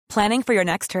Planning for your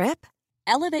next trip?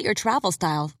 Elevate your travel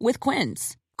style with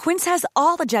Quince. Quince has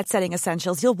all the jet-setting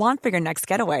essentials you'll want for your next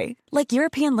getaway, like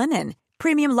European linen,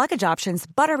 premium luggage options,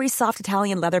 buttery soft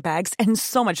Italian leather bags, and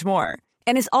so much more.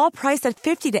 And is all priced at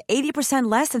 50 to 80%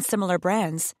 less than similar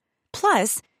brands.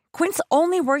 Plus, Quince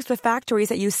only works with factories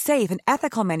that use safe and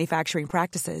ethical manufacturing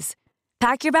practices.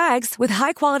 Pack your bags with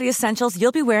high-quality essentials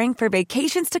you'll be wearing for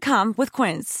vacations to come with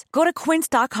Quince. Go to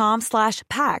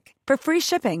quince.com/pack for free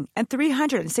shipping and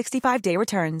 365-day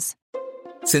returns.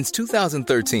 Since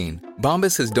 2013,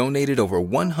 Bombas has donated over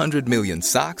 100 million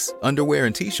socks, underwear,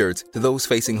 and T-shirts to those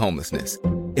facing homelessness.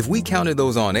 If we counted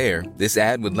those on air, this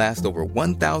ad would last over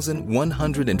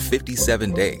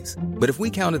 1,157 days. But if we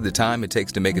counted the time it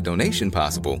takes to make a donation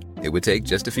possible, it would take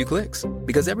just a few clicks.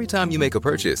 Because every time you make a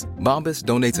purchase, Bombas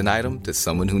donates an item to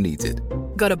someone who needs it.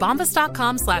 Go to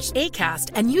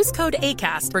bombas.com/ACAST and use code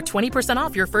ACAST for 20%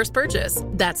 off your first purchase.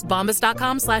 That's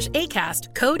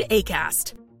bombas.com/ACAST, code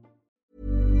ACAST.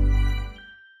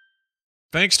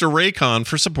 Thanks to Raycon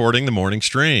for supporting the morning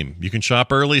stream. You can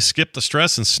shop early, skip the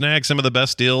stress, and snag some of the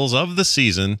best deals of the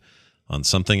season on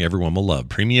something everyone will love.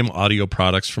 Premium audio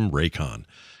products from Raycon.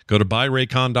 Go to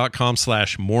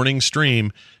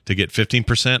buyraycon.com/morningstream to get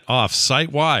 15% off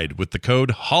site-wide with the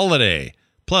code HOLIDAY.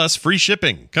 Plus, free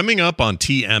shipping. Coming up on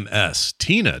TMS,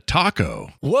 Tina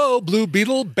Taco. Whoa, Blue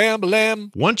Beetle, bam lamb.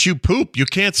 Once you poop, you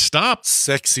can't stop.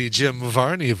 Sexy Jim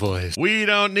Varney voice. We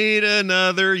don't need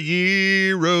another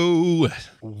hero.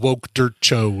 Woke dirt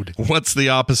chode. What's the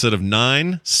opposite of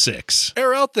 9? 6.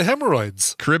 Air out the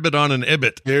hemorrhoids. Cribbit on an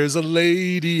ibit. There's a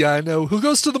lady I know who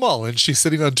goes to the mall and she's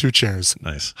sitting on 2 chairs.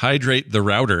 Nice. Hydrate the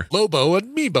router. Lobo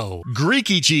and Meebo.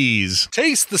 Greeky cheese.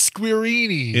 Taste the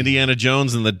squirini. Indiana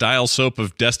Jones and the dial soap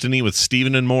of destiny with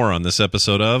Stephen and more on this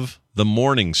episode of The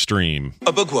Morning Stream.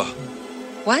 A bugwa.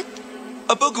 What?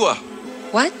 A bugwa.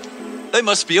 What? They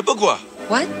must be a bugwa.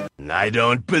 What? I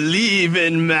don't believe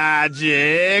in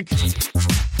magic.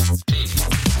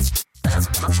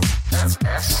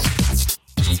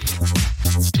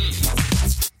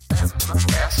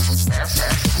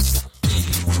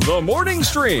 The Morning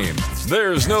Stream.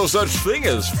 There's no such thing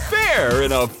as fair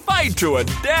in a fight to a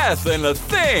death and a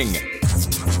thing.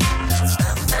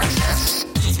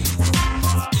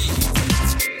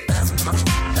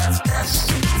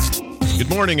 Good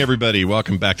morning, everybody.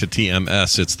 Welcome back to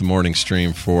TMS. It's the morning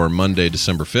stream for Monday,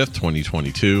 December 5th,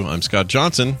 2022. I'm Scott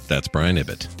Johnson. That's Brian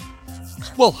Ibbett.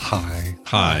 Well, hi.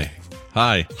 Hi.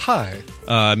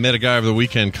 I met a guy over the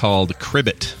weekend called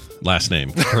Cribbit. Last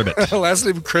name, Cribbit. Last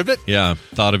name, Cribbit? Yeah,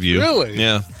 thought of you. Really?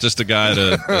 Yeah, just a guy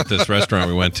at this restaurant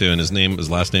we went to, and his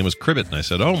last name was Cribbit. And I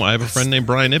said, oh, I have a friend named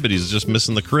Brian Ibbett. He's just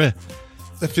missing the cri.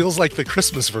 It feels like the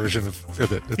Christmas version of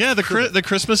Ibbett. Yeah, the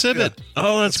Christmas Ibbett. Yeah.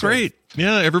 Oh, that's great. Right.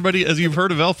 Yeah, everybody, as you've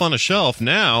heard of Elf on a Shelf,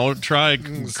 now try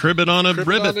Cribbit on a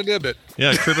ribbit. On an Ibbett.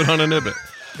 Yeah, Cribbit on an Ibbett.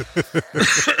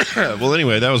 Well,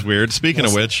 anyway, that was weird. Speaking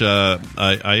of which, I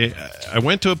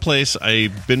went to a place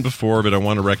I've been before, but I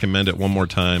want to recommend it one more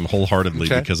time wholeheartedly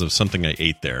because of something I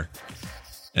ate there.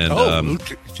 And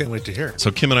can't wait to hear it.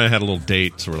 So Kim and I had a little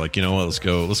date, so we're like, you know what,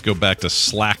 let's go back to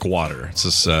Slackwater.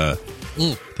 It's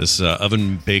this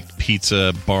oven baked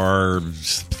pizza bar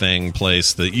thing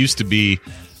place that used to be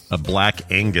a Black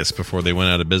Angus before they went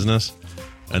out of business.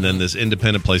 And then this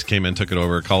independent place came in, took it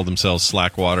over, called themselves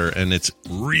Slackwater, and it's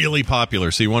really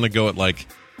popular. So you want to go at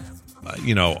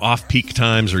off-peak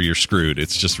times or you're screwed.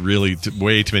 It's just really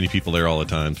way too many people there all the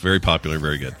time. It's very popular,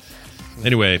 very good.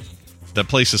 Anyway, that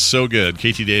place is so good.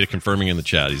 KT Data confirming in the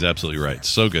chat. He's absolutely right.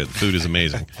 So good. The food is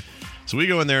amazing. So we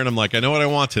go in there, and I'm like, I know what I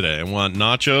want today. I want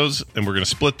nachos, and we're going to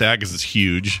split that because it's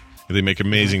huge. They make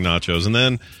amazing nachos. And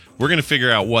then we're going to figure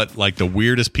out what, the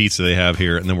weirdest pizza they have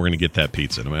here, and then we're going to get that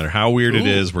pizza. No matter how weird it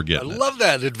is, we're getting it. I love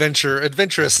that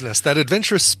adventurousness, that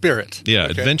adventurous spirit. Yeah,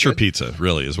 okay, adventure pizza,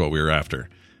 really, is what we were after.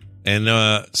 And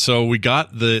so we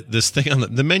got this thing on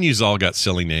the menus all got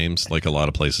silly names, like a lot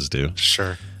of places do.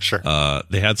 Sure.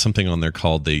 They had something on there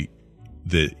called the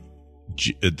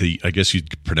I guess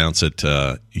you'd pronounce it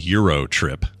Euro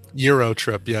Trip. Euro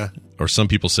Trip, yeah. Or some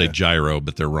people say gyro,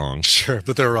 but they're wrong. Sure,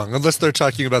 but they're wrong. Unless they're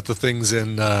talking about the things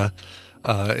in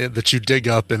that you dig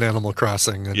up in Animal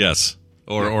Crossing. And, yes.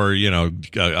 Or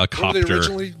a copter.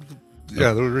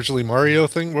 The originally Mario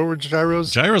thing. What were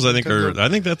gyros? Gyros, I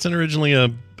think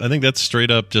that's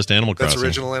straight up just Animal Crossing. That's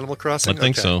original Animal Crossing? I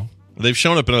think so. They've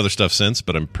shown up in other stuff since,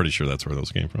 but I'm pretty sure that's where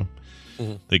those came from.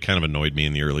 Mm-hmm. They kind of annoyed me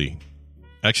in the early.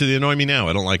 Actually, they annoy me now.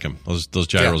 I don't like them. Those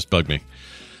gyros bug me.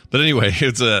 But anyway,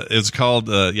 it's called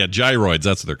gyroids.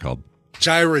 That's what they're called.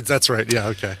 Gyroids. That's right. Yeah.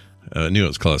 Okay. I knew it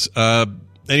was close.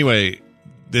 Anyway,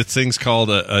 this thing's called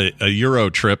a Euro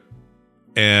Trip,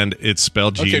 and it's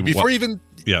spelled G. Okay. Before you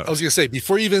Yeah. I was going to say,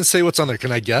 before you even say what's on there,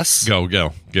 can I guess? Go.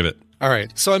 Give it. All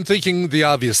right. So I'm thinking the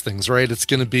obvious things, right? It's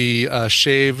going to be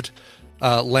shaved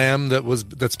lamb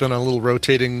that's been on a little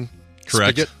rotating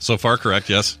Correct. spigot. So far, correct,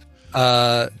 yes.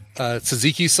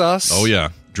 Tzatziki sauce. Oh, yeah.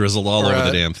 Drizzled all over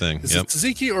the damn thing. Is it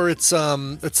tzatziki or it's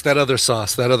that other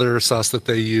sauce that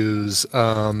they use?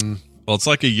 Well, it's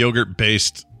like a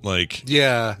yogurt-based, like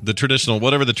the traditional,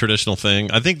 whatever the traditional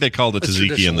thing. I think they called it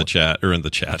tzatziki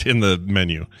in the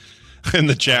menu, in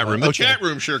the chat room. The chat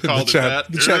room sure called it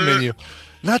that. The chat menu,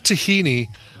 not tahini.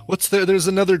 What's there? There's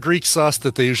another Greek sauce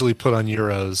that they usually put on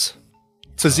gyros.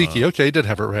 Tzatziki. Okay, you did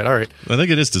have it right. All right. I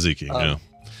think it is tzatziki. Yeah.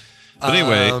 But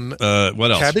anyway,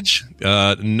 what else? Cabbage?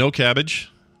 No cabbage.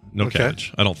 No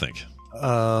cabbage. I don't think.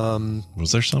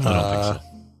 Was there some? I don't think so.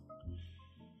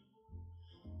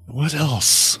 What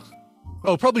else?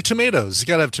 Oh, probably tomatoes. You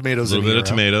gotta have tomatoes. A little bit of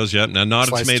tomatoes. Yeah. Now, not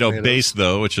a tomato base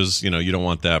though, which is you don't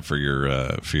want that for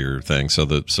your thing. So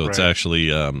it's actually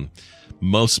So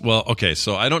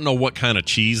I don't know what kind of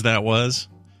cheese that was,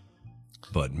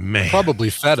 but man, probably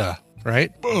feta,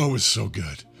 right? Oh, it was so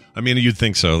good. I mean, you'd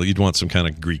think so. You'd want some kind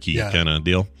of Greeky kind of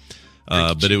deal.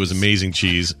 But it was amazing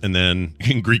cheese, and then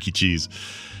Greeky cheese.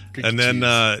 And then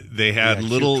they had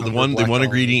the one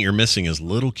ingredient you're missing is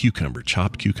little cucumber,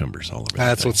 chopped cucumbers all over.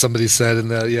 That's what somebody said in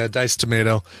the diced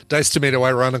tomato. Diced tomato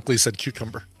ironically said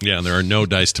cucumber. Yeah, and there are no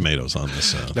diced tomatoes on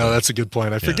this. No, that's a good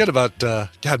point. I forget about. God,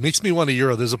 it makes me want a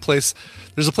gyro. There's a place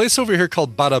over here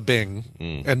called Bada Bing,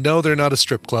 and no, they're not a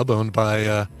strip club owned by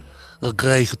a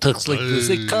guy who talks like this.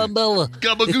 Hey, Carmela,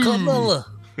 Carmela.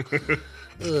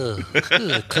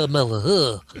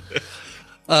 Carmela.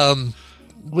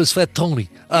 Was Fat Tony.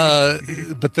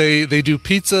 But they do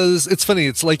pizzas. It's funny.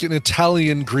 It's like an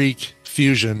Italian-Greek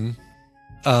fusion.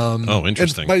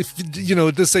 Interesting.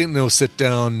 This ain't no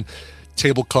sit-down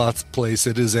tablecloth place.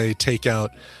 It is a takeout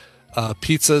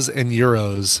pizzas and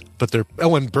gyros, but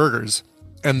and burgers.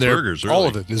 And burgers, all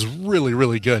of it is really,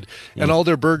 really good. And all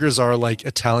their burgers are like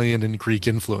Italian and Greek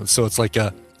influence. So it's like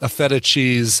a feta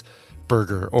cheese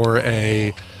burger or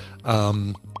a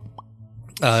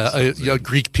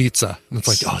Greek pizza. And it's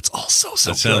like, it's all so that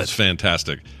good. sounds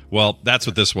fantastic. Well, that's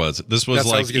what this was. This was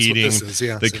like eating.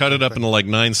 They cut it up into like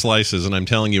 9 slices, and I'm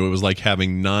telling you, it was like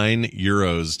having 9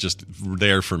 gyros just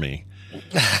there for me.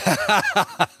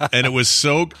 And it was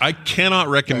so. I cannot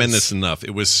recommend this enough.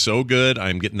 It was so good.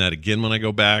 I'm getting that again when I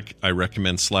go back. I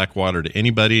recommend Slackwater to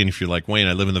anybody. And if you're like, Wayne,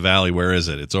 I live in the valley. Where is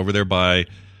it? It's over there by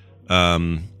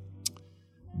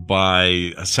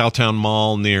Southtown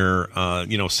Mall near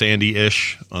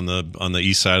Sandy-ish on the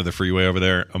east side of the freeway over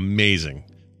there. Amazing.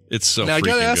 It's so now I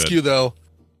gotta ask good. You though,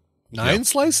 9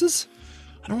 slices?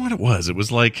 I don't know what it was. It was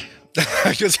like,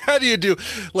 because how do you do,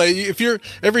 like, if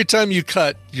every time you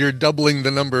cut, you're doubling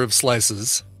the number of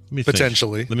slices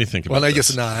potentially. Let me think about I this.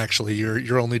 guess not actually.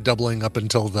 You're only doubling up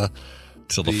until the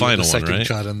final second one, right?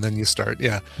 cut, and then you start.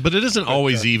 Yeah, but it isn't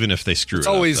always even if they screw it up. It's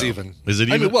always though. even. Is it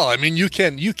even? I mean, you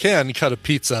can cut a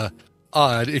pizza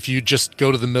odd if you just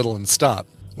go to the middle and stop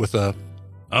with a.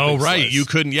 Oh, right. Slice. You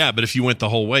couldn't. Yeah, but if you went the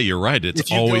whole way, you're right.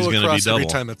 It's always going to be double. Every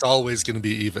time, it's always going to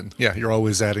be even. Yeah, you're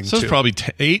always adding. So it's 2.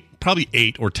 probably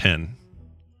 8 or 10.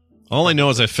 All I know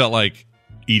is I felt like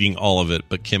eating all of it,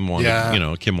 but Kim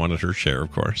wanted her share,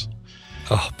 of course.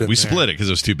 Oh, we split it because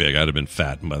it was too big. I'd have been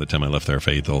fat, and by the time I left there,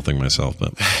 I ate the whole thing myself.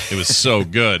 But it was so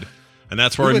good, and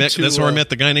that's where I met. That's where I met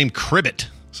the guy named Cribbit.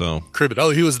 So Cribbit.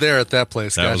 Oh, he was there at that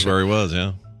place. That was where he was.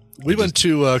 Yeah. We went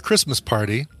to a Christmas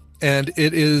party, and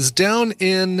it is down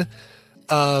in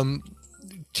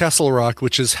Castle Rock,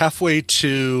 which is halfway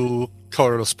to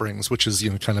Colorado Springs, which is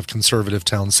kind of conservative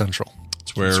town central.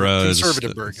 It's where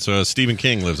conservative so Stephen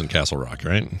King lives in Castle Rock,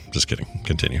 right? Just kidding.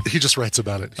 Continue. He just writes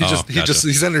about it.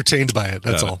 He's entertained by it.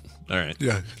 That's all. All right.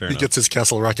 Yeah. Fair he enough. gets his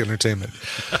Castle Rock entertainment.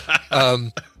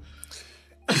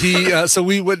 So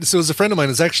we went. So it was a friend of mine.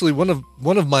 Is actually one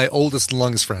of my oldest and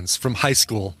longest friends from high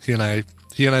school. He and I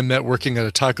met working at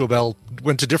a Taco Bell.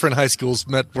 Went to different high schools.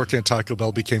 Met working at Taco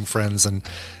Bell. Became friends and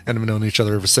have known each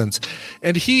other ever since.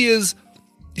 And he's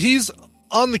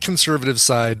on the conservative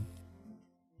side.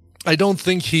 I don't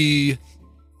think he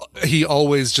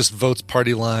always just votes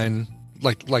party line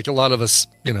like a lot of us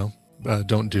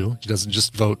don't do. He doesn't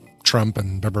just vote Trump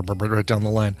and right down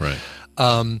the line. Right.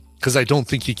 Because I don't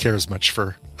think he cares much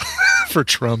for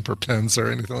Trump or Pence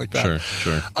or anything like that.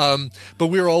 Sure. But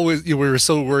we were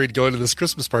so worried going to this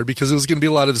Christmas party because it was going to be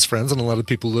a lot of his friends and a lot of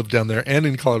people who lived down there and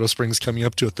in Colorado Springs coming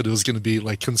up to it, that it was going to be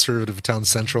like conservative town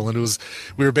central, and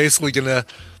we were basically going to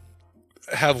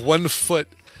have one foot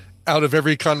out of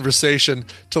every conversation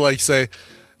to like say,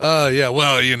 Yeah,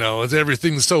 well,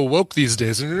 everything's so woke these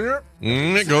days. Go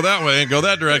that way. Go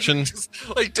that direction. Just,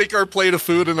 take our plate of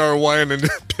food and our wine and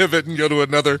pivot and go to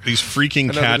another. These freaking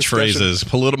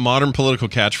catchphrases. Modern political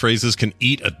catchphrases can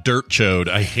eat a dirt chode.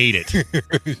 I hate it.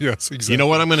 Yes, exactly. You know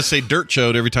what? I'm going to say dirt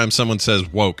chode every time someone says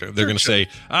woke. They're going to say,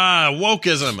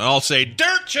 wokeism. I'll say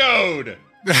dirt chode.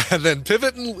 And then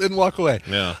pivot and walk away.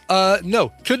 Yeah.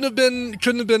 No, couldn't have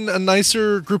been a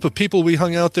nicer group of people. We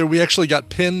hung out there. We actually got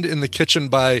pinned in the kitchen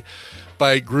by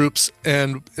groups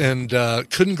and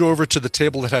couldn't go over to the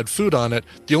table that had food on it.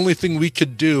 The only thing we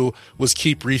could do was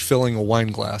keep refilling our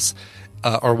wine glasses.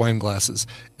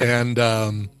 And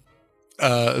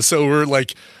so we're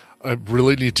like, I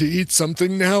really need to eat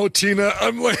something now, Tina.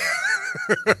 I'm like,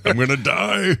 I'm gonna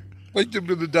die. I'm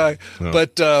gonna die. Oh.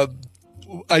 But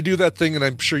I do that thing, and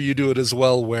I'm sure you do it as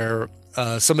well, where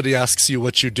somebody asks you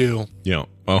what you do. Yeah.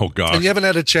 Oh, gosh. And you haven't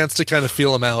had a chance to kind of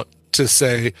feel them out to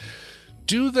say,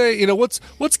 do they, what's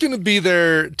going to be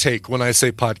their take when I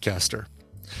say podcaster?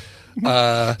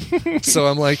 So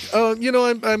I'm like,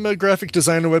 I'm a graphic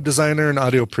designer, web designer, and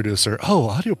audio producer. Oh,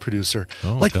 audio producer.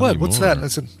 Like what? What's that? And I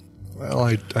said, well,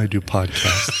 I do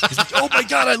podcasts. He's like, oh my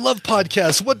God, I love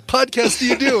podcasts. What podcast do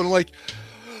you do? And I'm like,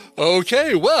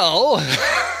 okay, well...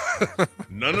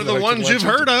 None of the ones you've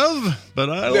heard of, but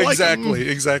I like them.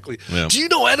 Exactly. Yeah. Do you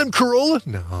know Adam Carolla?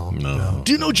 No.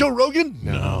 Do you know Joe Rogan?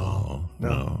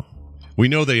 No. We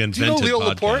know they invented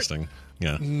podcasting.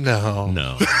 Yeah. No.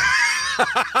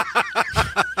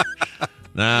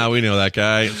 Nah, we know that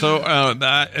guy. So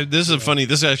this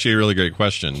is actually a really great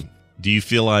question. Do you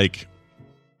feel like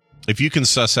if you can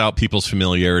suss out people's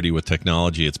familiarity with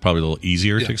technology, it's probably a little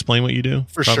easier to explain what you do?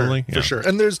 For sure.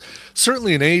 And there's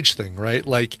certainly an age thing, right?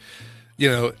 Like,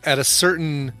 at a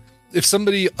certain, if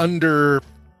somebody under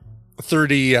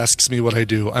 30 asks me what I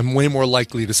do, I'm way more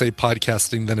likely to say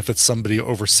podcasting than if it's somebody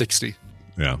over 60.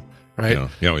 Yeah. Right?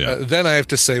 Yeah. Then I have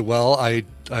to say, well, I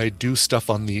do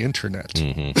stuff on the internet.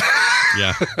 Mm-hmm.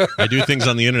 Yeah. I do things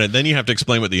on the internet. Then you have to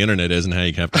explain what the internet is and how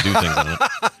you have to do things on it.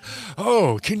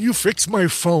 Oh, can you fix my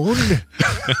phone?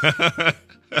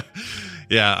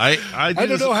 Yeah, I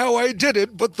don't know how I did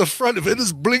it, but the front of it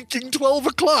is blinking 12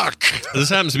 o'clock. This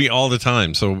happens to me all the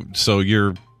time. So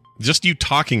you're just you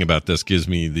talking about this gives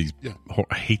me these. Yeah.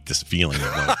 I hate this feeling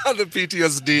of the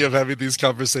PTSD of having these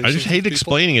conversations. I just hate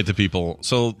explaining it to people.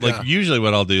 So usually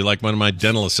what I'll do, like when my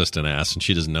dental assistant asks and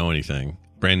she doesn't know anything,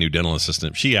 brand new dental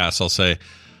assistant, if she asks, I'll say,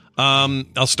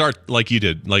 I'll start like you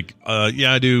did. Like,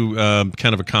 I do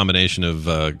kind of a combination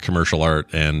of commercial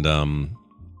art and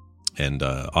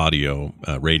audio,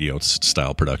 radio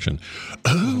style production.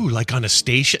 Oh, like on a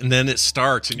station, and then it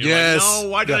starts, and you're like, no,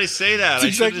 why did I say that?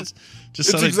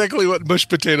 It's exactly what Mush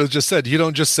Potatoes just said. You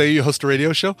don't just say you host a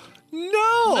radio show.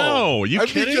 No, you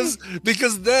kidding?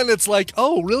 Because then it's like,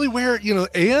 oh, really? Where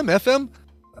AM, FM,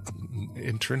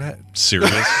 internet,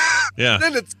 serious? Yeah.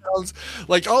 Then it sounds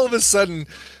like all of a sudden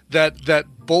that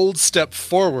bold step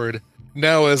forward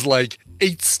now is like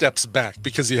 8 steps back,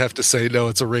 because you have to say, no,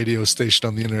 it's a radio station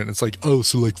on the internet. It's like, oh,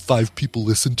 so like 5 people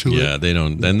listen to it. Yeah, they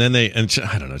don't. And then I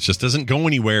don't know, it just doesn't go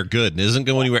anywhere good. It doesn't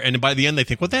go anywhere. And by the end, they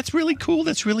think, well, that's really cool.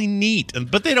 That's really neat.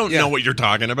 But they don't know what you're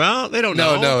talking about. They don't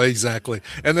know. No, exactly.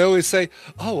 And they always say,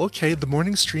 oh, okay, the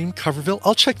morning stream, Coverville,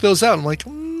 I'll check those out. I'm like,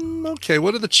 okay,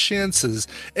 what are the chances?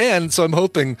 And so I'm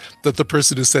hoping that the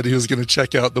person who said he was going to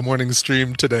check out the morning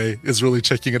stream today is really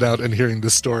checking it out and hearing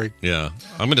this story. Yeah,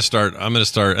 I'm going to start,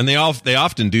 and they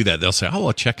often do that. They'll say, "Oh,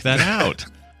 well, check that out."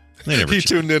 They never. He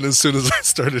tuned in as soon as I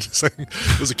started saying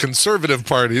it was a conservative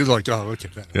party. He was like, "Oh, okay."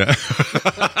 Yeah.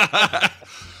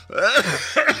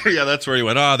 Yeah, that's where he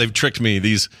went. Oh, they've tricked me.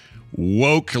 These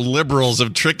woke liberals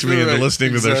have tricked me into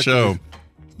listening to their show.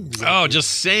 Exactly. Oh,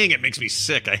 just saying it makes me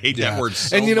sick. I hate that word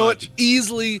so much. And you know what?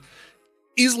 Easily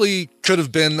could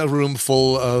have been a room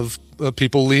full of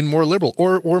people lean more liberal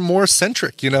or more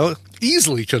centric,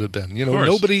 Easily could have been.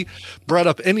 Nobody brought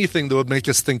up anything that would make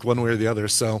us think one way or the other.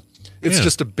 So it's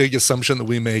just a big assumption that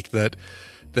we make that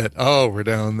we're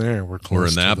down there. We're close. We're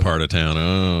in that part of town.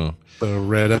 Oh. The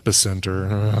red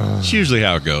epicenter. It's usually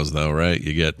how it goes, though, right?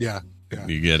 You get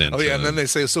into it. And then they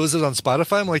say, so is it on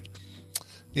Spotify? I'm like,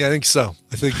 yeah, I think so.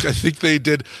 I think they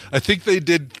did. I think they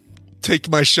did take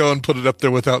my show and put it up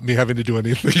there without me having to do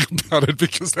anything about it,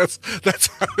 because that's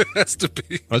how it has to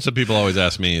be. That's what people always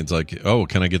ask me. It's like, oh,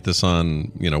 can I get this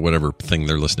on whatever thing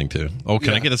they're listening to? Oh,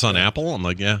 can I get this on Apple? I'm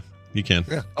like, yeah, you can.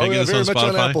 Yeah. Can I get this on Spotify?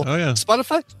 On Apple. Oh yeah,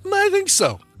 Spotify. I think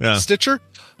so. Yeah. Stitcher.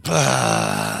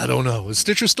 I don't know. Is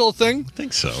Stitcher still a thing? I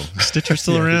think so. Is Stitcher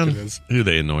still around? Ooh,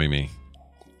 they annoy me.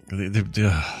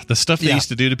 The stuff they used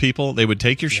to do to people, they would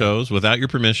take your shows without your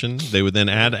permission. They would then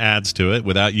add ads to it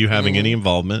without you having any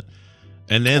involvement.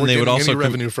 And then they would also any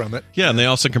revenue from it. Yeah, and they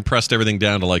also compressed everything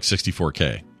down to like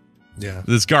 64K. Yeah.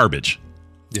 It's garbage.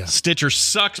 Yeah. Stitcher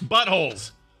sucks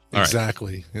buttholes. All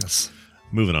exactly. Right. Yes.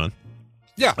 Moving on.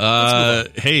 Yeah.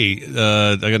 Hey,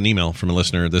 I got an email from a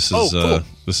listener. This is cool.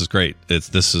 This is great.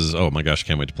 Oh my gosh,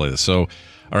 can't wait to play this. So,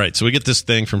 all right, so we get this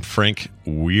thing from Frank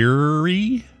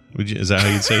Weary. Is that how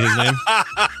you'd say his name?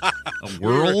 A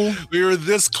whirl? We were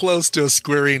this close to a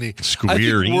Squarini.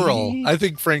 I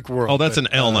think Frank Whirl. Oh, that's an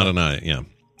L, not an I. Yeah.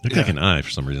 Looked like an I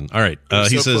for some reason. All right.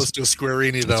 He says, close to a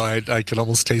Squarini, though, I could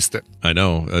almost taste it. I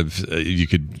know. You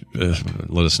could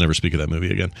let us never speak of that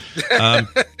movie again.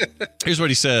 Here's what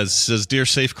he says. Dear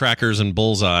Safe Crackers and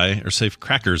Bullseye, or Safe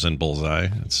Crackers and Bullseye.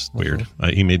 It's weird.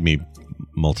 He made me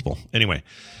multiple. Anyway,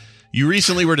 you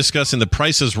recently were discussing The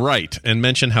Price is Right and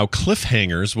mentioned how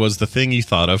cliffhangers was the thing you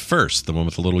thought of first, the one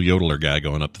with the little yodeler guy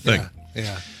going up the thing.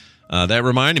 Yeah. That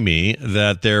reminded me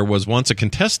that there was once a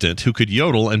contestant who could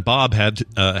yodel, and Bob had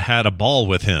a ball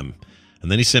with him.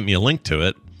 And then he sent me a link to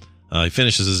it. He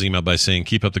finishes his email by saying,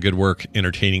 "Keep up the good work,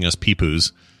 entertaining us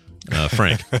peepoos."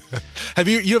 Frank.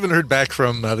 You haven't heard back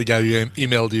from the guy who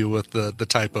emailed you with the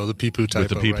typo, the peepoo typo, With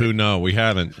the peepoo, right? No, we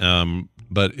haven't.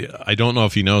 But I don't know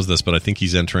if he knows this, but I think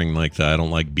he's entering like the I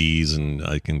don't like bees, and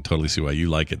I can totally see why you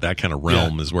like it. That kind of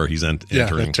realm is where he's entering. Yeah,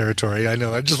 that territory. I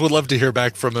know. I just would love to hear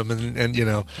back from him and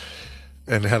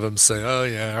and have him say, "Oh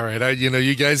yeah, all right.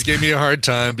 You guys gave me a hard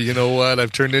time, but you know what?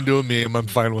 I've turned into a meme. I'm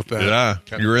fine with that." Yeah,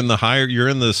 you're in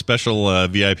the special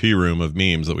VIP room of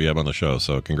memes that we have on the show.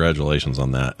 So congratulations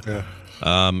on that. Yeah.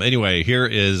 Anyway,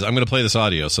 I'm going to play this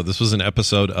audio. So this was an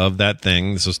episode of that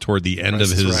thing. This was toward the end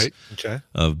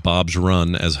of Bob's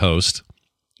run as host.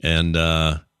 And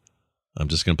I'm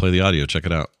just going to play the audio. Check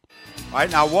it out. All right,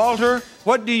 now, Walter,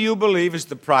 what do you believe is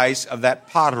the price of that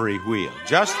pottery wheel?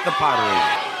 Just the pottery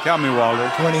wheel. Tell me, Walter.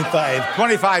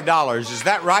 $25. Is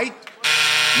that right?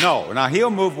 No. Now, he'll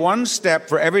move one step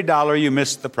for every dollar you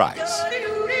miss the price.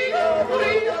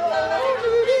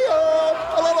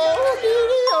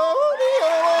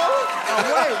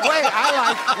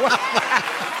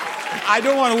 I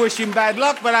don't want to wish him bad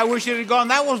luck, but I wish it had gone.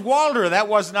 That was Walter. That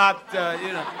was not,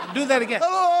 do that again.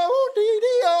 All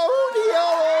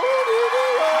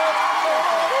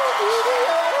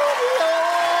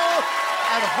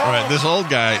right, this old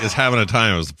guy is having a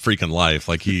time of his freaking life.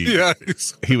 Like he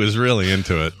was really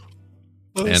into it.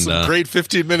 And some great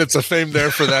 15 minutes of fame there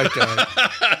for that guy.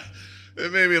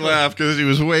 It made me laugh because he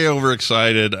was way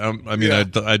overexcited.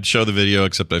 I'd show the video,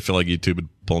 except I feel like YouTube would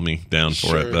pull me down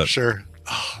for it. But, sure.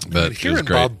 Oh, but hearing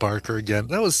Bob Barker again,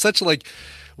 that was such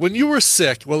when you were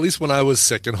sick, well, at least when I was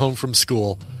sick and home from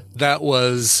school, that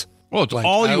was... Well, it's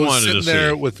all you wanted to see. I was sitting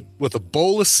there with a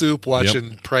bowl of soup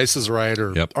watching Price is Right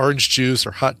or orange juice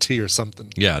or hot tea or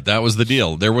something. Yeah, that was the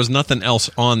deal. There was nothing else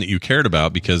on that you cared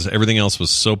about because everything else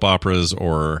was soap operas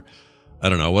or... I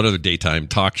don't know, what other daytime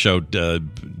talk show,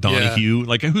 Donahue?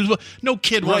 Like, no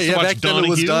kid wants to watch back Donahue. Then it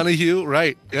was Donahue,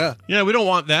 right, yeah. Yeah, we don't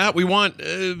want that. We want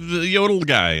the yodel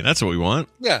guy. That's what we want.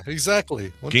 Yeah,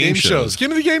 exactly. Game shows. Give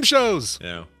me the game shows.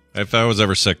 Yeah. If I was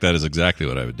ever sick, that is exactly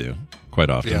what I would do, quite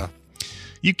often. Yeah.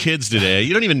 You kids today,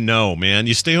 you don't even know, man.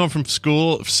 You stay home from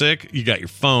school sick, you got your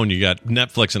phone, you got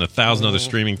Netflix and 1,000 other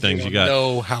streaming things. You got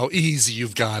know how easy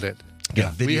you've got it.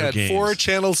 Yeah, we had games. 4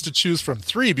 channels to choose from,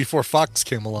 3 before Fox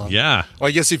came along. Yeah. Well,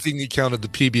 I guess if you counted the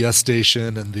PBS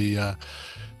station and the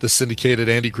syndicated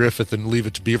Andy Griffith and Leave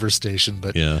It to Beaver station,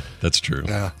 but yeah, that's true.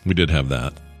 Yeah. We did have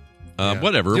that.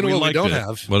 Whatever. You know we what liked we don't it.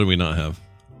 have? What do we not have?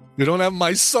 We don't have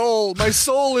My Soul. My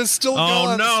soul is still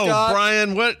gone. Oh no, Scott.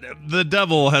 Brian! What the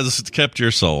devil has kept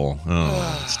your soul?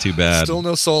 Oh, it's too bad. Still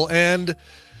no soul. And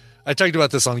I talked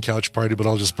about this on Couch Party, but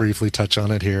I'll just briefly touch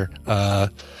on it here.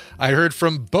 I heard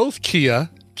from both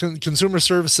Kia Consumer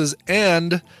Services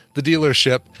and the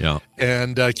dealership. Yeah.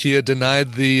 And Kia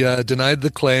denied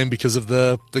the claim because of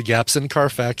the gaps in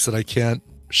Carfax that I can't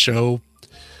show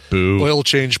oil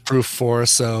change proof for.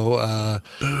 So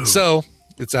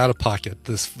it's out of pocket.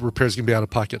 This repair is going to be out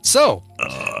of pocket. So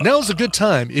now's a good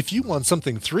time. If you want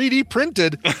something 3D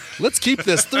printed, let's keep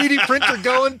this 3D printer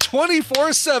going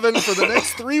 24/7 for the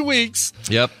next 3 weeks.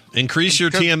 Yep. Increase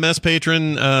your TMS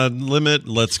patron limit.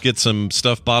 Let's get some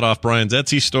stuff bought off Brian's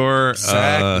Etsy store.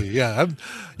 Exactly. Yeah.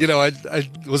 I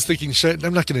was thinking,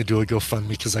 I'm not going to do a GoFundMe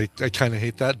because I kind of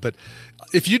hate that. But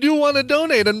if you do want to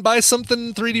donate and buy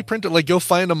something 3D printed, like go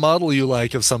find a model you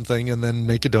like of something and then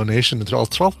make a donation. It's all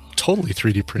totally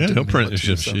 3D printed. Yeah, he'll print.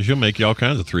 She'll make you all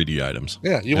kinds of 3D items.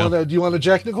 Yeah. Do you want a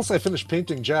Jack Nicholson? I finished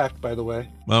painting Jack, by the way.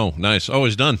 Oh, nice. Oh,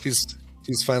 he's done. He's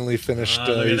finally finished.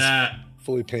 Look at that.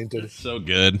 Fully painted. It's so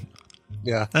good.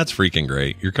 Yeah. That's freaking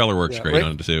great. Your color works great right.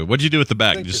 on it too. What'd you do with the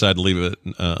back? Thank You you. decided to leave it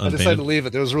I unpainted? decided to leave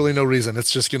it. There was really no reason.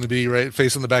 It's just going to be right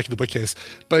facing the back of the bookcase.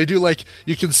 But I do like,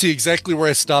 you can see exactly where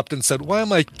I stopped and said, why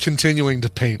am I continuing to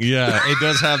paint? Yeah, it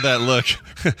does have that look.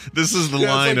 This is the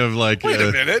line of like, wait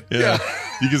a minute. Yeah.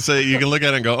 You can look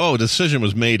at it and go, oh, decision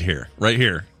was made here, right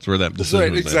here. It's where that decision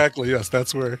Right, was exactly. Yes,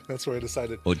 that's where I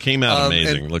decided. Well, it came out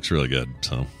amazing. It looks really good.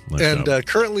 So, nice job.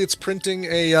 Currently, it's printing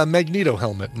a Magneto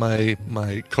helmet,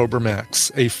 my Cobra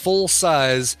Max, a full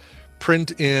size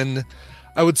print in.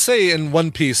 I would say in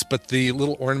one piece, but the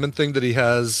little ornament thing that he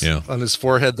has on his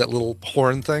forehead, that little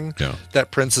horn thing,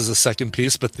 that prints as a second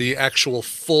piece, but the actual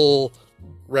full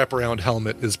wraparound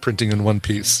helmet is printing in one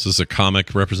piece. This is a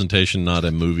comic representation, not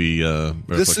a movie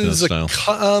this is style.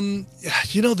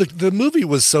 The movie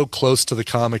was so close to the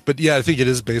comic, but yeah, I think it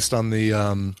is based on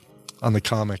the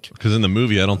comic. Because in the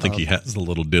movie, I don't think he has the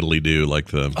little diddly do like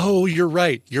the. Oh, you're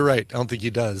right. I don't think he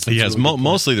does. He has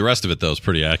mostly the rest of it though is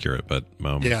pretty accurate, but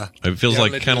it feels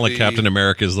like kind of like Captain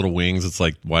America's little wings. It's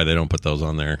like why they don't put those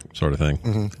on there, sort of thing.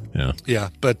 Mm-hmm. Yeah.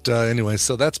 But anyway,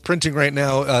 so that's printing right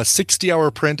now.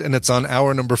 60-hour print, and it's on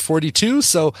hour number 42.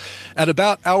 So at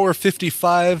about hour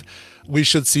 55. We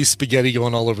should see spaghetti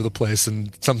going all over the place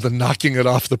and something knocking it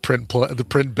off the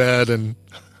print bed and.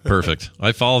 Perfect.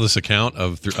 I follow this account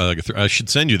of. I should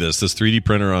send you this 3D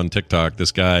printer on TikTok.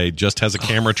 This guy just has a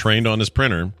camera trained on his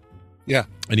printer. Yeah,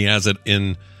 and he has it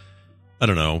in, I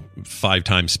don't know, 5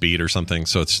 times speed or something.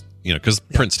 So it's because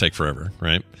prints take forever,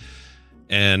 right?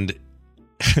 And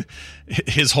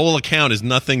his whole account is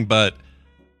nothing but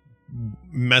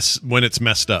mess when it's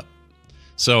messed up.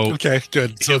 So okay,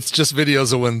 good. So it's just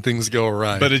videos of when things go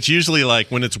awry. But it's usually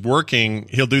like when it's working,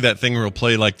 he'll do that thing where he'll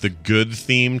play like the good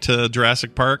theme to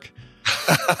Jurassic Park.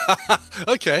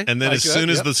 Okay. And then as soon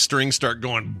as the strings start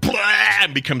going, blah,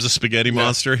 and becomes a spaghetti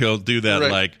monster, he'll do that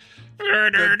like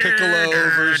the piccolo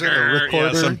version or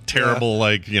recorder. some terrible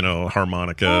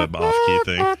harmonica off-key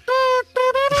thing.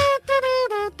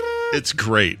 It's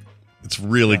great. It's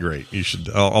really great. You should.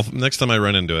 I'll next time I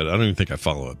run into it, I don't even think I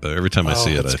follow it, but every time I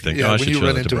see it, I think, I should when you show run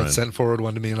it to into it, Brian. send forward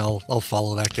one to me, and I'll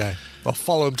follow that guy. I'll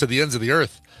follow him to the ends of the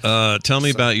earth. Tell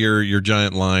me about your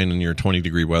giant line and your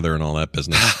 20-degree weather and all that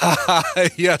business.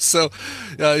 Yeah. So,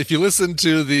 if you listen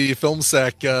to the Film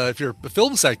Sack, if you're a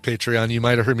Film Sack Patreon, you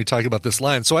might have heard me talk about this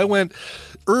line. So I went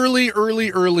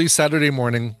early Saturday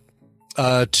morning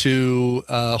to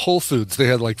Whole Foods. They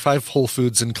had like 5 Whole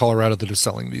Foods in Colorado that are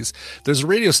selling these. There's a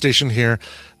radio station here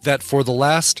that for the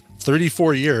last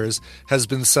 34 years has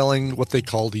been selling what they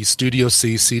call the Studio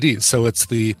C CDs. So it's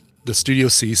the Studio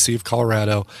C of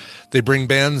Colorado. They bring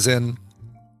bands in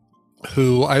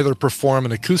who either perform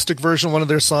an acoustic version of one of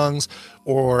their songs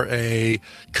or a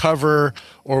cover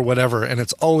or whatever. And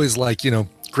it's always like,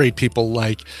 great people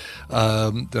like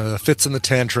the Fitz and the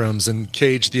Tantrums and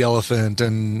Cage the Elephant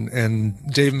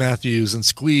and Dave Matthews and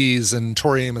Squeeze and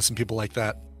Tori Amos and people like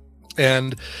that.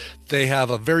 And they have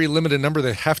a very limited number.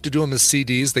 They have to do them as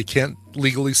CDs. They can't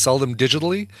legally sell them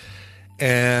digitally.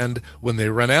 And when they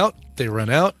run out, they run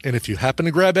out. And if you happen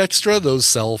to grab extra, those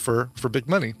sell for big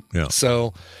money. Yeah.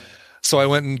 So I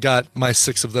went and got my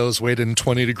 6 of those, waited in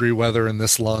 20-degree weather in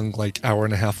this long, hour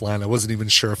and a half line. I wasn't even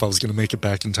sure if I was going to make it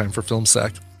back in time for Film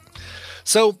Sack.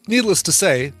 So, needless to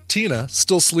say, Tina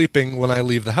still sleeping when I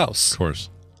leave the house. Of course.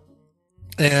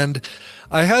 And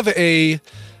I have an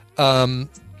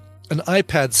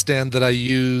iPad stand that I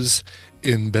use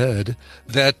in bed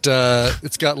that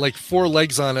it's got 4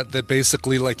 legs on it that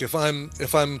basically if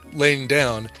I'm laying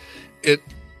down, it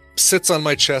sits on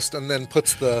my chest and then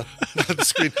puts the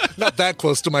screen not that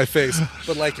close to my face,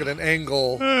 but at an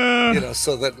angle,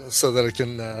 so that it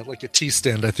can like a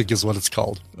T-stand, I think is what it's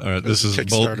called. All right, this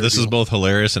is both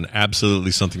hilarious and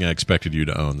absolutely something I expected you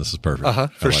to own. This is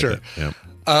perfect. For sure. Yeah.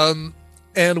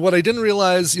 And what I didn't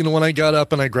realize, when I got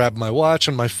up and I grabbed my watch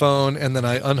and my phone and then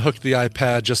I unhooked the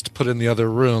iPad just to put it in the other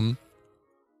room.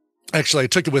 Actually, I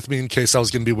took it with me in case I was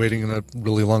going to be waiting in a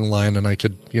really long line and I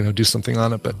could, do something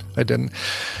on it, but I didn't.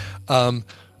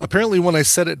 Apparently, when I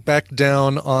set it back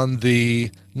down on the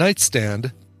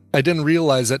nightstand, I didn't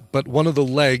realize it, but one of the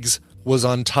legs was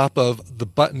on top of the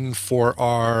button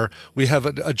for we have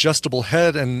an adjustable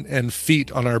head and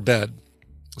feet on our bed.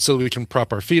 So we can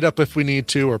prop our feet up if we need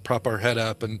to, or prop our head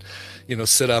up and,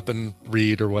 sit up and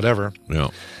read or whatever. Yeah.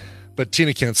 But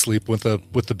Tina can't sleep with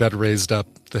the bed raised up,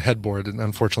 the headboard, and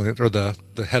unfortunately, or the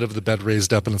head of the bed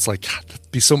raised up, and it's like, God,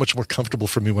 that'd be so much more comfortable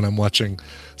for me when I'm watching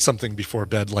something before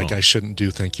bed, like I shouldn't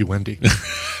do. Thank you, Wendy.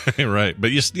 Right,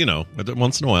 but you know,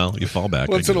 once in a while you fall back.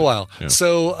 Once in a while. Yeah.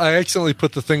 So I accidentally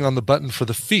put the thing on the button for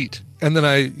the feet, and then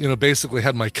I, basically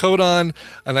had my coat on,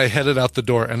 and I headed out the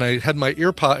door, and I had my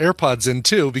AirPods in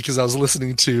too because I was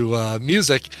listening to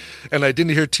music, and I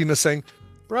didn't hear Tina saying,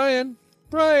 Brian,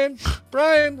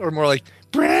 or more like,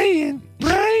 Brian.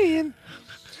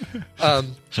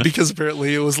 Because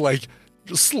apparently it was like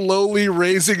slowly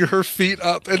raising her feet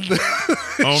up, and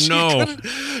oh no,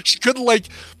 she couldn't like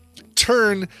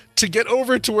turn to get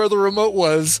over to where the remote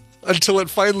was until it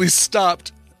finally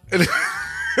stopped, and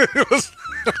it was.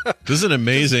 This is an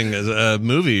amazing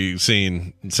movie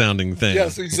scene sounding thing.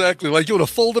 Yes, exactly. Like you would have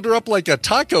folded her up like a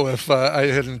taco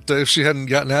if she hadn't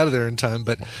gotten out of there in time.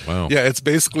 But wow. Yeah, it's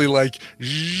basically like,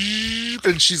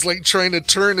 and she's like trying to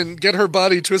turn and get her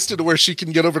body twisted to where she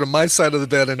can get over to my side of the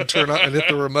bed and turn on and hit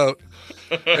the remote.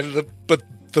 But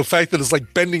the fact that it's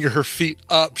like bending her feet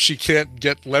up, she can't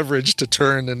get leverage to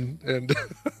turn and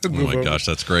oh my over. Gosh,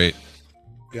 that's great.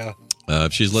 Yeah.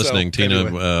 If she's listening, So, Tina,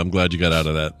 anyway. I'm glad you got out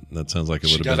of that. That sounds like it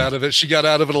would have been. She got out of it. She got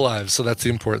out of it alive, so that's the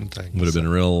important thing. Would have been a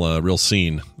real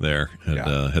scene there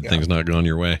had things not gone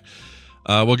your way.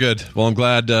 Well, good. Well, I'm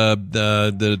glad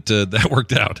that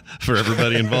worked out for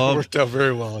everybody involved. It worked out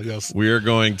very well. Yes. We are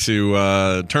going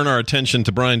to turn our attention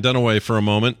to Brian Dunaway for a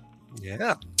moment.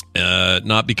 Yeah.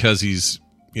 Not because he's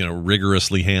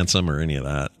rigorously handsome or any of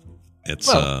that. It's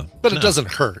but it doesn't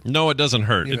hurt. No, it doesn't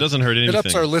hurt. It doesn't hurt anything. It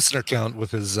ups our listener count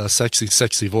with his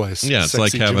sexy voice. Yeah, it's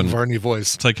sexy like having Jim Varney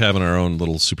voice. It's like having our own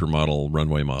little supermodel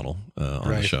runway model on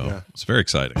the show. Yeah. It's very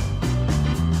exciting.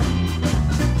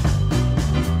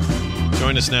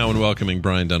 Join us now in welcoming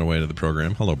Brian Dunaway to the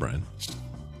program. Hello, Brian.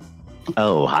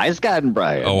 Oh, hi, Scott and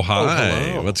Brian. Oh,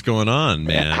 hi. What's going on,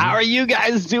 man? How are you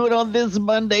guys doing on this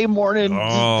Monday morning?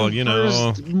 Oh,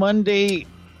 First Monday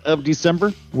of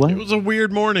December. What? It was a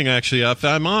weird morning, actually. If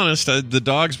I'm honest, the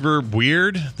dogs were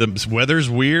weird. The weather's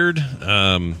weird.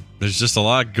 There's just a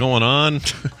lot going on.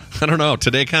 I don't know.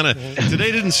 Today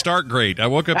didn't start great. I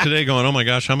woke up today going, oh my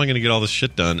gosh, how am I going to get all this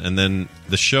shit done? And then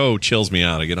the show chills me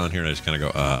out. I get on here and I just kind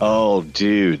of go, oh,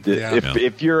 dude.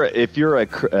 If you're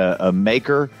a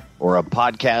maker or a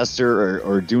podcaster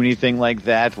or do anything like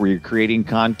that where you're creating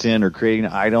content or creating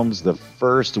items, the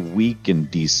first week in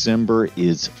December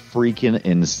is freaking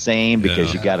insane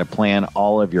because you got to plan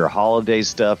all of your holiday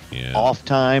stuff off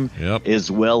time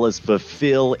as well as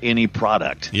fulfill any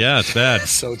product. Yeah, it's bad.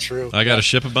 So true. I got to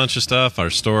ship a bunch of stuff. Our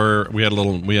store, we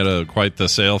had quite the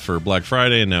sale for Black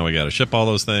Friday, and now we got to ship all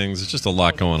those things. It's just a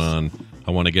lot going on. I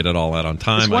want to get it all out on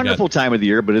time. It's a wonderful time of the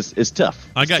year, but it's tough.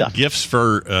 I got gifts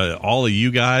for all of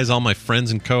you guys, all my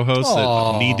friends and co-hosts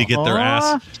that need to get their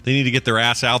ass. They need to get their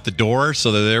ass out the door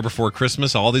so they're there before Christmas.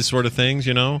 All these sort of things,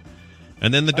 And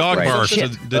then the dog bark. So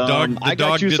I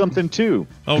got you something too.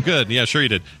 Oh, good. Yeah, sure you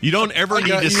did. You don't ever need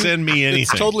to send me anything.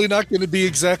 It's totally not going to be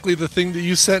exactly the thing that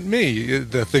you sent me.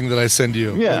 The thing that I send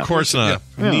you. Yeah, of course not.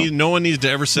 Yeah. No one needs to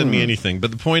ever send me anything.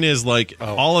 But the point is,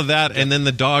 all of that, and then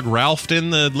the dog Ralphed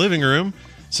in the living room.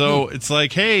 So it's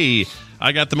like, hey,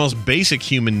 I got the most basic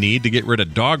human need to get rid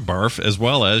of dog barf as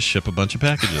well as ship a bunch of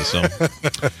packages. So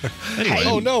anyway.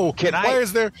 Oh no!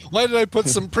 Why did I put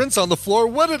some prints on the floor?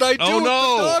 What did I do? Oh with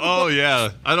no! The dog Oh yeah!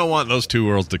 I don't want those two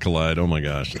worlds to collide. Oh my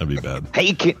gosh, that'd be bad.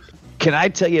 Hey, can I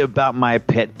tell you about my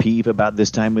pet peeve about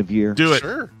this time of year? Do it.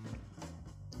 Sure.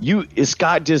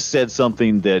 Scott just said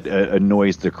something that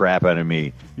annoys the crap out of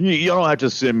me. You don't have to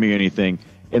send me anything,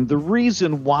 and the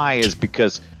reason why is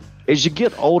because as you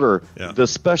get older, the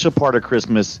special part of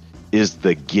Christmas is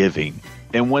the giving.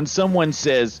 And when someone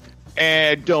says,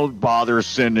 don't bother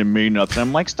sending me nothing,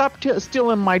 I'm like, stop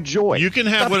stealing my joy. You can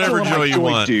have whatever joy you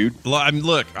want, dude.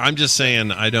 I'm just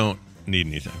saying I don't need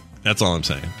anything. That's all I'm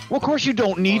saying. Well, of course you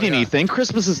don't need anything.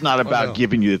 Christmas is not about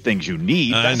giving you the things you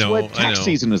need. That's what tax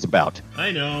season is about.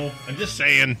 I know. I'm just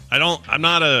saying.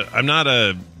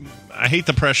 I hate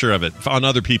the pressure of it on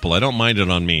other people. I don't mind it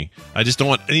on me. I just don't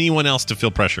want anyone else to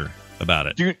feel pressure about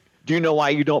it. Do you know why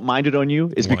you don't mind it on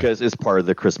you? It's because it's part of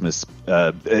the Christmas.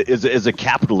 As a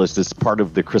capitalist, it's part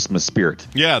of the Christmas spirit.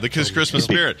 Yeah, the Christmas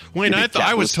spirit. Wait,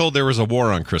 I was told there was a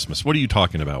war on Christmas. What are you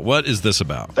talking about? What is this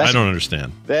about? I don't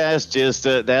understand. That's just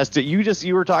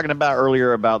you were talking about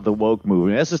earlier about the woke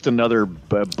movement. That's just another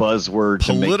buzzword.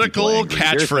 Political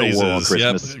catchphrases.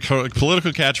 Yep.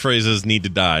 Political catchphrases need to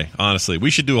die. Honestly,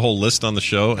 we should do a whole list on the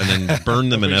show and then burn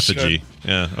them in effigy. Should.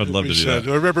 Yeah, I'd love to do that.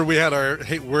 Remember, we had our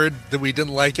hate word that we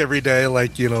didn't like every day,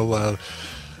 like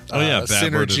Bad word of the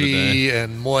Synergy day.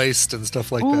 and Moist and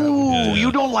stuff like Ooh, that.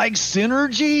 you don't like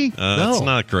Synergy? No. It's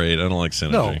not great. I don't like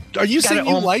Synergy. No. Are you saying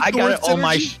you like the word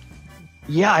Synergy?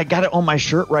 Yeah, I got it on my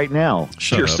shirt right now.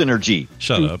 Pure Synergy.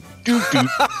 Shut up.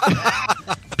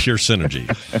 Pure Synergy.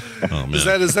 Oh,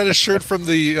 man. Is that a shirt from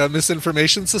the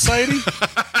Misinformation Society?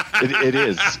 It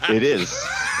is. It is.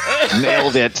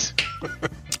 Nailed it.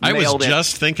 I was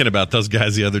just thinking about those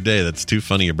guys the other day. That's too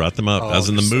funny you brought them up. I was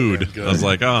in the mood. I was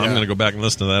like, I'm going to go back and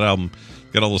listen to that album.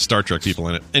 Got all those Star Trek people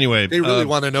in it. Anyway. They really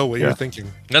want to know what you're thinking.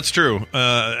 That's true.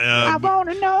 I want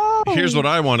to know. Here's what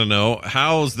I want to know.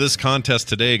 How's this contest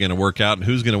today going to work out, and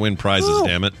who's going to win prizes,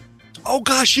 damn it? Oh,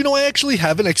 gosh, I actually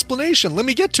have an explanation. Let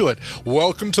me get to it.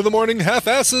 Welcome to the Morning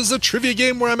Half-Asses, a trivia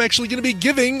game where I'm actually going to be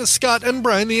giving Scott and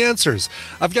Brian the answers.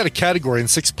 I've got a category and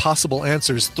 6 possible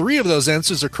answers. 3 of those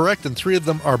answers are correct, and 3 of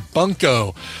them are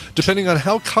bunko. Depending on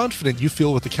how confident you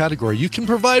feel with the category, you can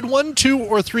provide 1, 2,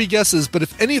 or 3 guesses, but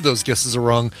if any of those guesses are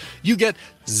wrong, you get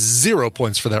 0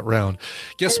 points for that round.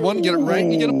 Guess 1, get it right,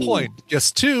 and you get a point.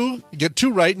 Guess 2, you get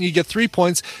 2 right, and you get 3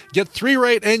 points. Get 3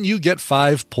 right, and you get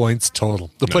 5 points total.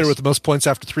 The player with the most points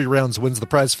after 3 rounds wins the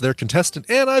prize for their contestant,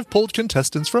 and I've pulled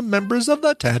contestants from members of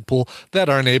the Tadpool that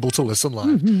aren't able to listen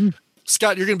live.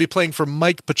 Scott, you're going to be playing for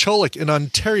Mike Pacholik in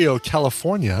Ontario,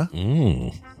 California.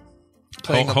 Home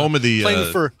of the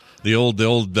old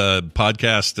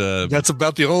podcast. That's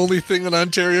about the only thing in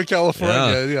Ontario,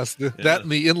 California. Yes, that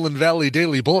and the Inland Valley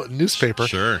Daily Bulletin newspaper.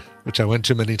 Sure. Which I went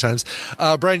to many times.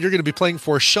 Brian, you're going to be playing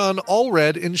for Sean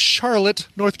Allred in Charlotte,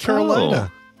 North Carolina.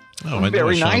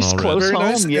 Very nice, close Very home.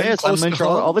 nice, Yes, I'm in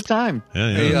Charlotte all the time.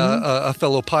 A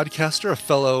fellow podcaster, a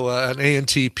fellow an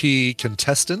ANTP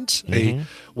contestant,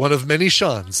 one of many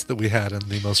Seans that we had in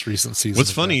the most recent season.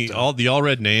 What's funny, all the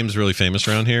Allred names really famous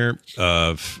around here.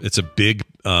 It's a big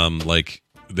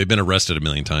they've been arrested a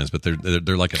million times, but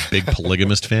they're like a big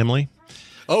polygamist family.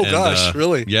 Oh, gosh,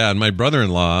 really? Yeah, and my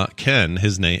brother-in-law Ken,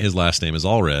 his last name is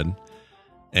Allred.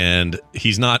 And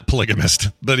he's not polygamist,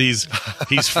 but he's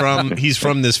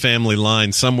from this family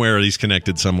line somewhere. He's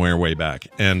connected somewhere way back.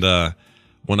 And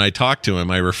when I talk to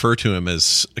him, I refer to him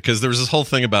as, because there was this whole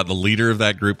thing about the leader of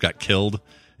that group got killed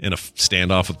in a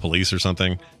standoff with police or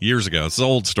something years ago. It's an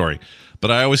old story,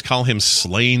 but I always call him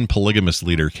slain polygamist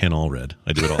leader Ken Allred.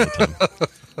 I do it all the time.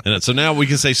 And so now we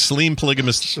can say slain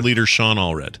polygamist leader Sean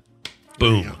Allred.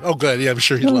 Boom. Oh, good. Yeah, I'm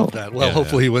sure he'd love that. Well,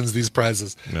 hopefully he wins these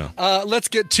prizes. Yeah. Let's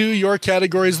get to your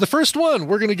categories. The first one,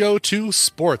 we're going to go to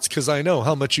sports, because I know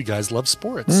how much you guys love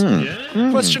sports.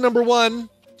 Question number 1.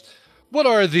 What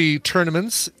are the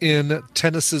tournaments in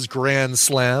tennis's Grand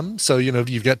Slam? So,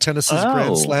 you've got tennis's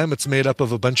Grand Slam. It's made up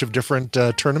of a bunch of different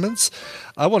tournaments.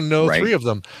 I want to know 3 of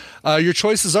them. Your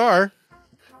choices are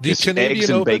the Canadian eggs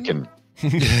and Open. Bacon.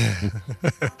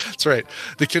 That's right.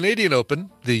 The Canadian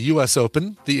Open, the U.S.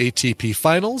 Open, the ATP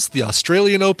Finals, the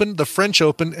Australian Open, the French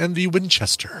Open, and the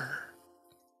Winchester.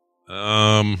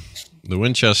 The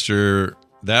Winchester,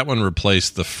 that one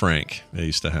replaced the Frank they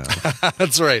used to have.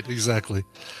 That's right, exactly.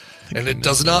 And it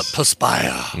does not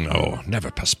perspire. No,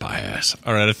 never perspires.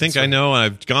 All right, I think I know.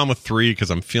 I've gone with 3 because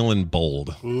I'm feeling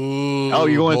bold. Ooh,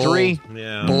 you're going bold. 3?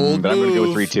 Yeah. Bold but I'm going to go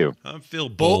with 3 too. I feel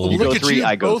bold. You Look go at 3, you,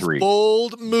 I go both 3.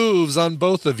 Bold moves on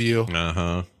both of you.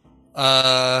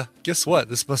 Uh-huh. Guess what?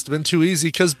 This must have been too easy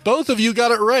because both of you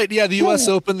got it right. Yeah, the U.S.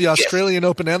 Open, the Australian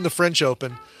Open, and the French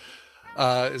Open.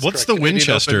 What's correct. the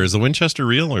Winchester? Is the Winchester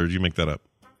real, or did you make that up?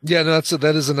 Yeah, no,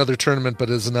 that is another tournament, but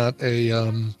it's not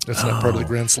it's not part of the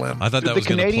Grand Slam. I thought that was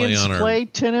going to play on our... play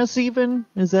tennis even?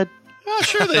 Is that... Oh,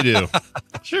 sure they do.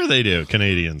 Sure they do,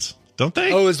 Canadians. Don't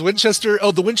they? Oh, is Winchester...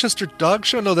 Oh, the Winchester Dog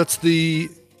Show? No, that's the...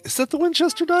 Is that the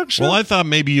Winchester Dog Show? Well, I thought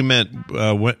maybe you meant...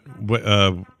 oh,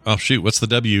 shoot, what's the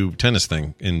W tennis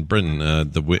thing in Britain?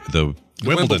 The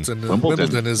Wimbledon.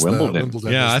 Wimbledon is Wimbledon. the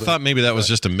Wimbledon. Yeah, I thought maybe that was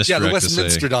just a misdirect. Yeah, the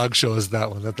Westminster Dog Show is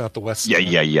that one. That's not the West.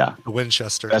 Yeah. The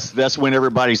Winchester. That's when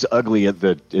everybody's ugly at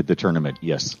the tournament.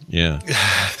 Yes. Yeah.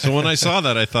 So when I saw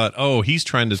that, I thought, oh, he's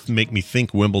trying to make me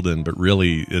think Wimbledon, but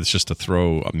really it's just to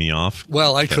throw me off.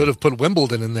 Well, I could have put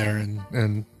Wimbledon in there,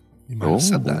 and you might have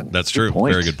said that. That's true.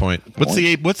 Very good point. What's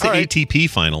the ATP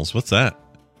Finals? What's that?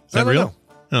 Is that real? Know.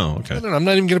 Oh, okay. I don't know. I'm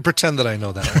not even going to pretend that I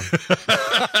know that one.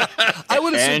 I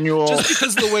would assume, just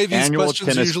because of the way these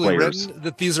questions are usually written,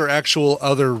 that these are actual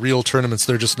other real tournaments.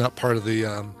 They're just not part of the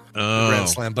Grand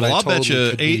Slam. But I'll bet you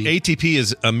ATP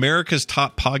is America's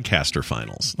Top Podcaster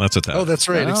Finals. That's what that is. Oh, that's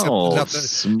right. Except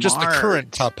just the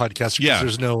current top podcaster. Yeah.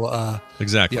 There's no...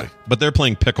 exactly. Yeah. But they're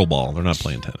playing pickleball. They're not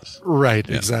playing tennis. Right,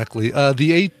 exactly.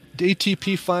 The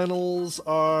ATP Finals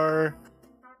are...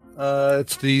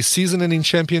 It's the season-ending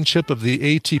championship of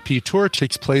the ATP Tour.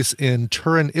 Takes place in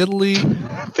Turin, Italy.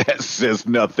 That says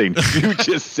nothing. You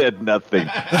just said nothing.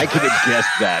 I could have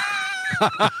guessed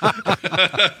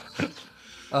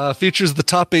that. Features the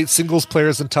top 8 singles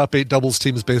players and top 8 doubles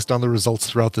teams based on the results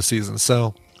throughout the season.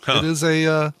 So it is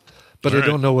a, but I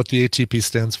don't know what the ATP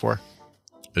stands for.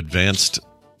 Advanced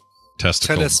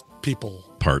testicle tennis people.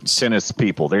 Parts. Tennis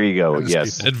people. There you go. Tennis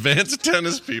yes. people. Advanced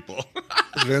tennis people.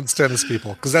 Advanced tennis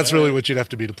people. Because that's really what you'd have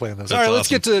to be to play in those. All right, let's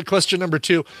get to question number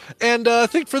 2. And I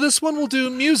think for this one, we'll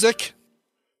do music.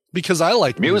 Because I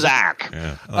like music.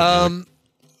 Yeah, I like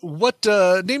what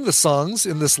name the songs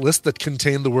in this list that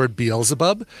contain the word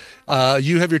Beelzebub?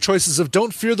 You have your choices of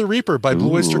 "Don't Fear the Reaper" by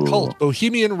Blue Oyster Cult,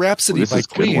 "Bohemian Rhapsody" by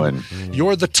Queen,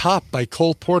 "You're the Top" by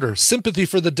Cole Porter, "Sympathy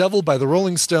for the Devil" by the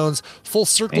Rolling Stones, "Full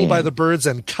Circle" by the Byrds,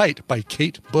 and "Kite" by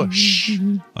Kate Bush.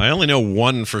 I only know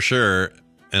one for sure,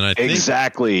 and I think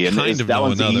exactly, and that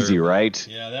one's another. Easy, right?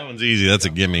 Yeah, that one's easy. That's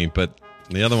a gimme, but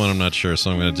the other one I'm not sure,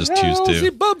 so I'm going to just choose 2.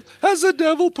 Beelzebub has the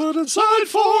devil put inside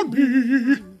for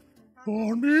me.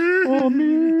 For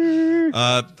me.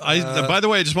 By the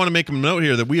way, I just want to make a note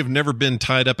here that we have never been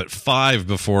tied up at 5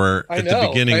 before the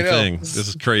beginning thing. This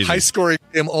is crazy. High scoring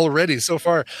game already so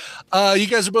far. You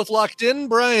guys are both locked in.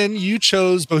 Brian, you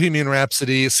chose Bohemian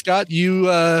Rhapsody. Scott, you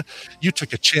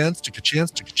took a chance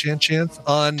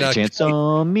on Chance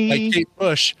on me by Kate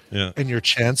Bush, and your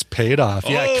chance paid off.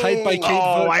 Kite by Kate Bush.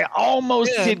 I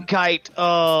almost did Kite.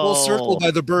 Oh, Full Circle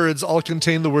by the Byrds all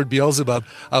contain the word Beelzebub.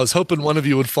 I was hoping one of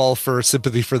you would fall for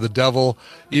 "Sympathy for the Devil,"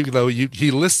 even though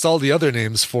he lists all the other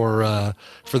names for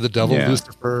the devil,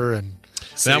 Lucifer, and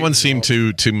Satan. That one seemed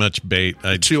too much bait.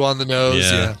 Too on the nose.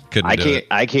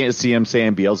 I can't see him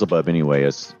saying Beelzebub anyway.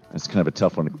 It's kind of a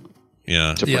tough one.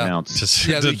 To pronounce.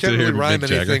 You can't really rhyme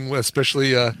anything,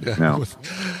 especially. No.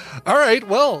 All right.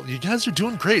 Well, you guys are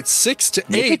doing great. 6 to 8.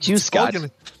 Look at you, Scott.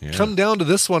 Come down to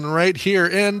this one right here,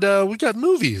 and we got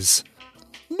movies.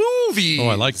 Oh,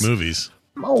 I like movies.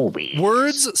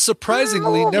 Words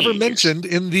surprisingly never mentioned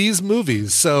in these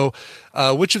movies. So,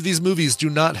 which of these movies do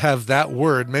not have that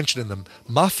word mentioned in them?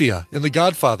 Mafia in The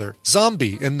Godfather,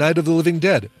 zombie in Night of the Living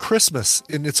Dead, Christmas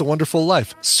in It's a Wonderful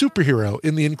Life, superhero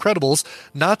in The Incredibles,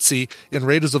 Nazi in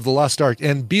Raiders of the Lost Ark,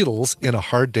 and Beatles in A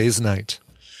Hard Day's Night.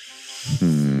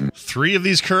 3 of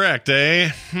these correct, eh?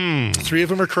 3 of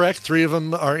them are correct. 3 of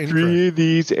them are incorrect. 3 of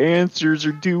these answers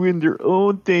are doing their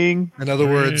own thing. In other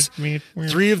words,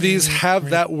 3 of these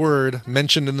have that word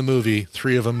mentioned in the movie.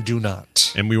 3 of them do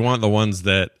not. And we want the ones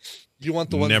that you want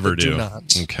the ones never that do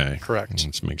not. Okay, correct.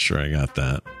 Let's make sure I got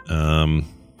that.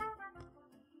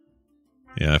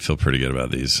 I feel pretty good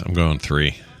about these. I'm going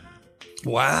 3.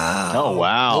 Wow! Oh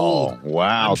wow!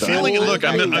 Wow! I'm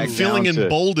feeling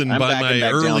emboldened by my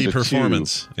early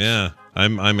performance. 2. Yeah, I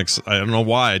don't know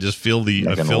why. I just feel the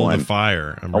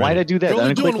fire. Why did I do that? You're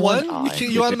only doing 1.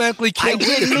 You automatically can't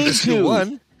win if you just do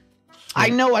 1. I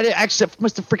know. I actually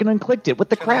must have freaking unclicked it.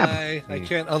 What the crap? I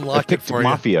can't unlock it for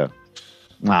Mafia.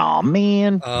 Oh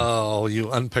man! Oh, you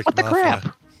unpicked what the Mafia.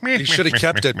 crap? You should have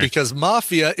kept it because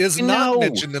Mafia is not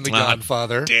mentioned in The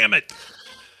Godfather. Damn it!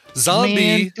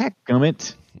 Zombie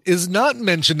gummit is not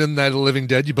mentioned in Night of the Living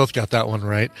Dead. You both got that one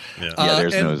right.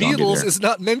 There's and no zombie Beatles there. is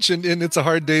not mentioned in It's a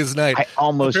Hard Day's Night. I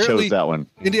almost chose that one.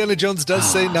 Indiana Jones does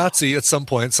say Nazi at some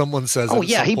point. Someone says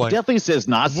he definitely says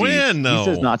Nazis. When, though? He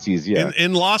says Nazis, yeah.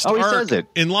 In Lost Ark. He says it.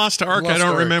 In Lost Ark, I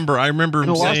don't remember. I remember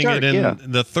him saying it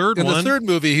in the third one. In the third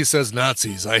movie, he says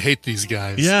Nazis. I hate these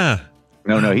guys. Yeah.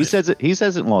 No, he says it. He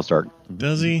says it in Lost Ark.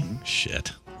 Does he?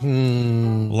 Shit.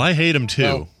 Well, I hate him too.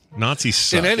 Well, Nazis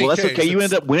suck. Well, that's okay. You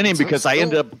ended up winning because I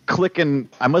ended up clicking.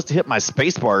 I must have hit my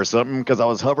space bar or something because I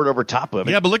was hovered over top of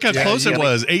it. Yeah, but look how close it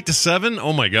was. 8-7.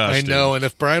 Oh my gosh! I know. And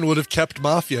if Brian would have kept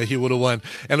Mafia, he would have won.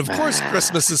 And of course,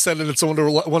 Christmas is set in It's a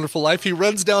Wonderful Life. He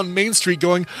runs down Main Street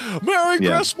going, "Merry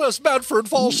Christmas, Bedford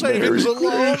Falls Savings and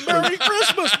Loan. Merry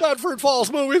Christmas, Bedford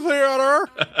Falls Movie Theater."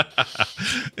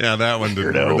 Yeah, that one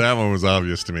didn't. That one was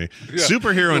obvious to me. Yeah.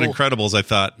 Superhero and Incredibles. I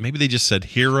thought maybe they just said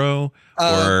hero.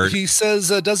 Or he says,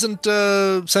 "Doesn't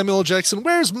Samuel L. Jackson?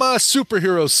 Where's my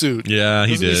superhero suit?" Yeah,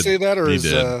 he did. He say that, or he is,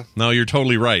 did. No, you're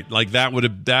totally right. Like that would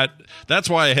have That's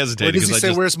why I hesitated. Or does he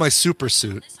say, "Where's my super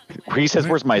suit?" He says,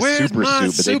 "Where's my super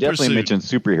suit?" But they definitely mention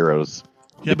superheroes.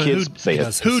 Yeah, the kids say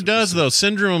it. Who does though?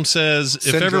 Syndrome says,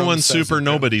 "If everyone's super,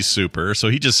 nobody's super." So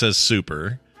he just says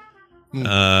super.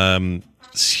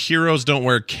 Heroes don't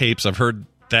wear capes. I've heard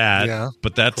that,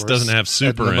 but that doesn't have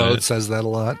super in it. Says that a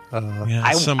lot.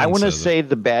 I want to say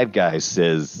the bad guy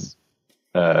says,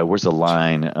 "Where's the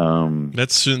line?"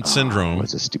 That's Syndrome.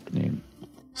 What's a stupid name?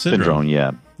 Syndrome,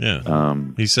 yeah. Yeah.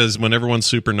 He says when everyone's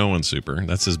super, no one's super.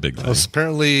 That's his big thing. Well,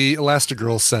 apparently,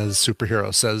 Elastigirl says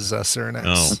superhero, says Cyranex.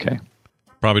 Oh, okay.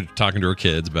 Probably talking to her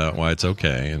kids about why it's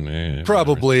okay. And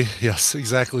probably, yes,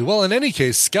 exactly. Well, in any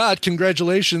case, Scott,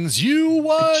 congratulations. You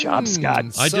won. Good job, Scott.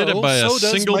 I did it by a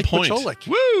single point.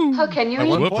 Woo! How can you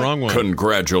Whoop, wrong one.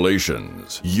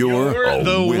 Congratulations. You're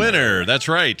the winner. That's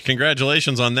right.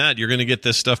 Congratulations on that. You're going to get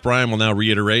this stuff. Brian will now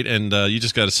reiterate, and you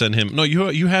just got to send him. No,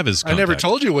 you have his contact. I never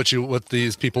told you what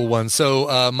these people won.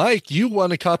 So, Mike, you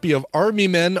won a copy of Army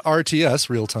Men RTS,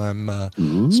 real-time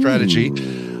strategy,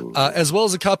 as well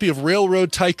as a copy of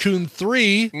Railroad Tycoon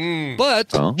 3.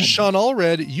 But, Sean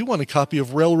Allred, you won a copy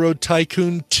of Railroad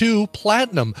Tycoon 2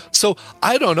 Platinum. So,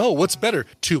 I don't know. What's better,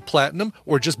 2 Platinum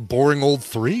or just boring old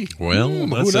 3? Well,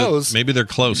 who knows? Maybe they're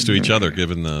close to each other,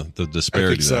 given the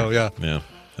disparity. I think so, there. Yeah.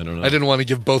 I don't know. I didn't want to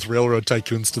give both Railroad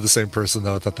Tycoons to the same person,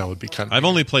 though. I thought that would be kind of... I've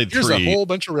only played 3. Here's a whole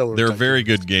bunch of Railroad They're Tycoons. very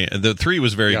good game. The 3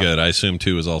 was very good. I assume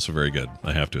 2 is also very good.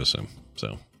 I have to assume.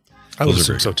 So I would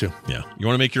assume so, too. Yeah. You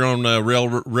want to make your own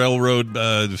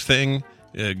railroad thing?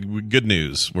 Good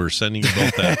news. We're sending you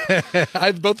both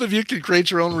that. Both of you can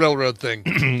create your own railroad thing.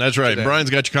 That's right. Today. Brian's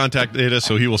got your contact data,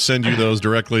 so he will send you those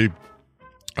directly.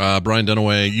 Brian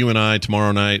Dunaway, you and I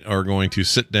tomorrow night are going to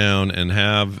sit down and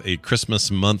have a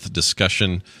Christmas month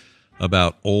discussion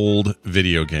about old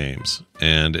video games.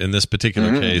 And in this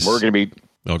particular case, we're going to be...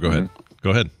 Oh, go ahead.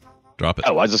 Go ahead. Drop it.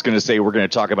 Oh, I was just going to say we're going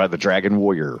to talk about the Dragon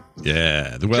Warrior.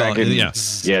 Yeah. Well,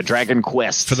 yes. Yeah, Dragon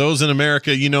Quest. For those in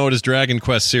America, you know it as Dragon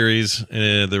Quest series.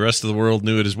 The rest of the world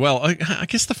knew it as well. I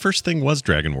guess the first thing was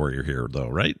Dragon Warrior here, though,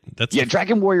 right?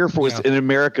 Dragon Warrior was in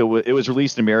America. It was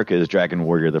released in America as Dragon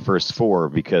Warrior, the first 4,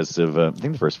 because of I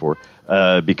think the first 4,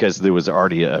 because there was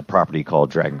already a property called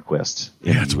Dragon Quest.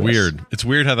 Yeah, it's weird. It's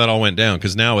weird how that all went down,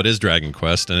 because now it is Dragon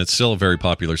Quest, and it's still a very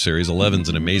popular series. 11's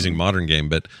an amazing modern game,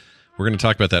 but we're going to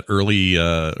talk about that early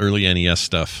NES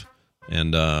stuff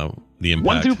and the impact.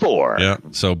 1 through 4. Yeah.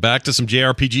 So back to some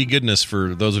JRPG goodness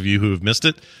for those of you who have missed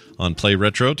it on Play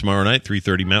Retro tomorrow night,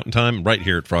 3:30 Mountain Time, right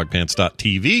here at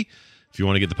frogpants.tv. If you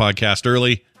want to get the podcast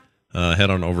early, head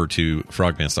on over to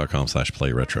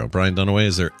frogpants.com/playretro. Brian Dunaway,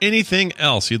 is there anything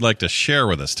else you'd like to share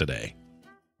with us today?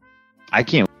 I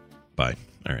can't. Bye.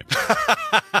 All right.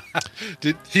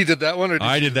 He did that one? Or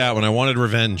I did that one. I wanted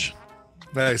revenge.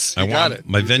 Nice. I got it.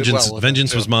 My vengeance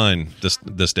was mine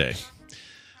this day.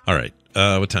 All right.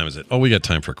 What time is it? Oh, we got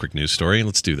time for a quick news story.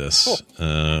 Let's do this. Cool.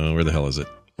 Where the hell is it?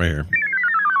 Right here.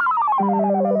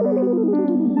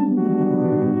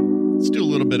 Let's do a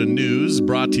little bit of news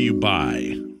brought to you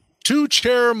by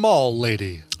 2-chair mall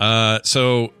lady.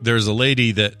 So there's a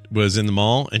lady that was in the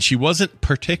mall, and she wasn't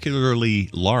particularly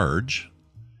large.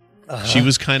 She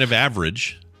was kind of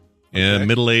average. A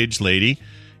middle-aged lady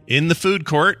in the food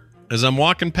court. As I'm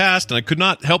walking past, and I could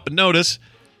not help but notice,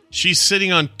 she's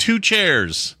sitting on 2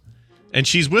 chairs, and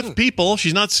she's with people.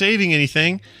 She's not saving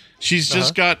anything. She's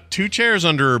just got 2 chairs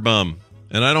under her bum,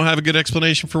 and I don't have a good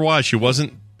explanation for why.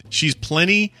 She's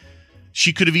plenty.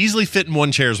 She could have easily fit in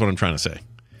 1 chair is what I'm trying to say.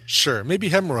 Sure. Maybe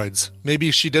hemorrhoids.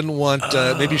 Maybe she didn't want,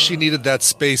 maybe she needed that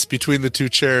space between the 2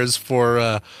 chairs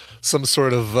for some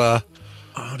sort of...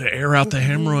 to air out the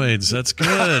hemorrhoids. That's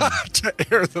good. To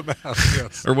air them out,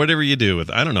 yes. Or whatever you do with.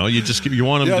 I don't know. You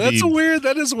want them to be...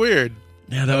 That is weird.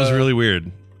 Yeah, that was really weird.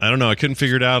 I don't know. I couldn't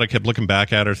figure it out. I kept looking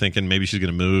back at her thinking maybe she's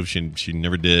going to move. She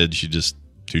never did. She just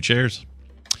 2 chairs.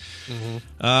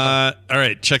 All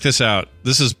right. Check this out.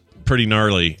 This is pretty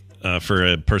gnarly for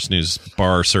a person who's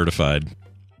bar certified.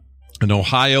 An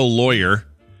Ohio lawyer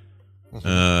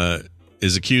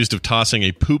is accused of tossing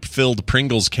a poop-filled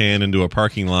Pringles can into a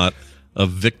parking lot of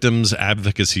Victims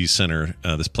Advocacy Center,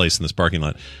 this place in this parking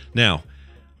lot. Now,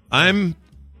 I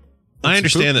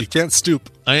understand that you can't stoop.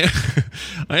 I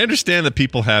understand that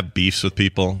people have beefs with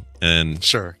people, and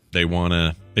they want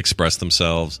to express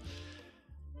themselves.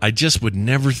 I just would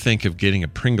never think of getting a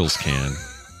Pringles can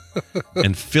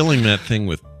and filling that thing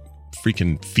with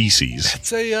freaking feces.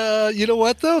 That's you know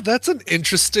what though? That's an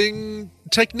interesting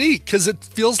technique because it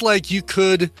feels like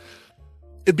it'd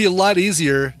be a lot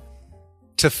easier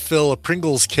to fill a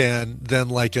Pringles can than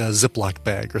like a Ziploc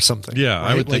bag or something. Yeah,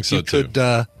 right? I would think so too.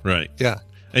 Right. Yeah.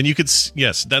 And you could,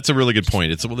 yes, that's a really good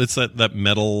point. It's that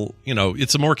metal,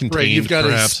 it's a more contained. Right, you've got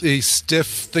perhaps. a stiff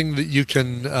thing that you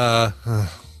can. I'm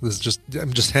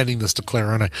just handing this to Claire,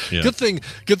 aren't I? Yeah. Good thing.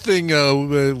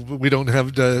 We don't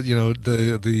have the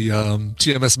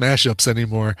TMS mashups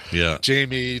anymore. Yeah.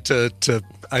 Jamie to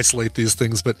isolate these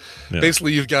things, but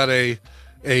basically you've got a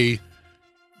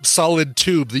solid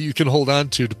tube that you can hold on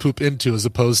to poop into, as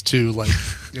opposed to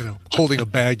holding a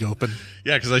bag open.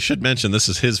 Yeah, because I should mention this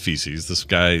is his feces. This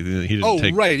guy, he didn't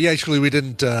take. Right. Yeah, actually, we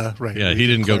didn't. Right. Yeah, he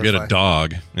didn't go get a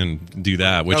dog and do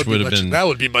that, which would have been. That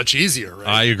would be much easier, right?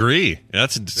 I agree.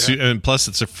 And plus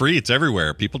it's free. It's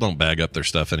everywhere. People don't bag up their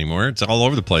stuff anymore. It's all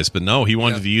over the place. But no, he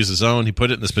wanted to use his own. He put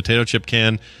it in this potato chip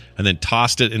can and then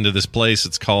tossed it into this place.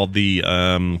 It's called the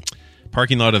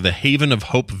parking lot of the Haven of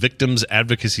Hope Victims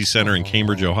Advocacy Center in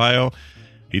Cambridge, Ohio.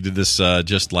 He did this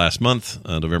just last month,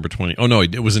 November 20. Oh no,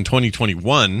 it was in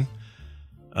 2021.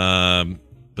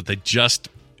 But they just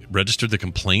registered the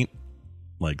complaint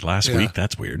like last week.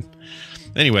 That's weird.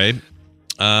 Anyway,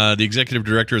 the executive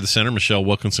director of the center, Michelle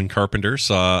Wilkinson Carpenter,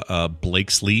 saw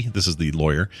Blakesley, this is the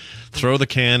lawyer, throw the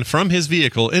can from his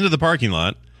vehicle into the parking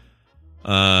lot,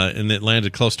 and it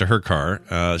landed close to her car.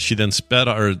 She then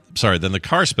then the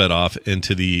car sped off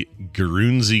into the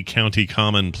Guernsey County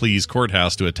Common Pleas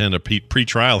Courthouse to attend a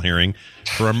pre-trial hearing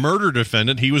for a murder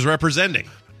defendant he was representing.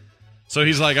 So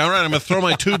he's like, all right, I'm going to throw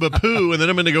my tube of poo, and then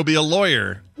I'm going to go be a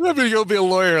lawyer. I'm going to go be a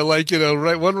lawyer, right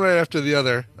after the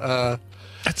other.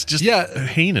 That's just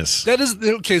heinous. That is,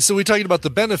 okay, so we're talking about the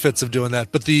benefits of doing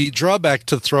that, but the drawback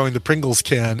to throwing the Pringles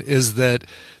can is that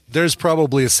there's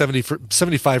probably a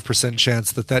 75%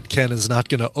 chance that can is not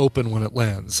going to open when it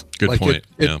lands. Good point.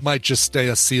 It might just stay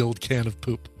a sealed can of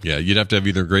poop. Yeah, you'd have to have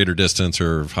either greater distance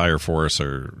or higher force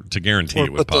or to guarantee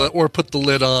it would pop. Or put the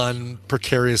lid on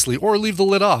precariously or leave the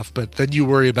lid off. But then you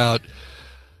worry about,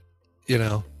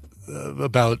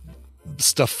 about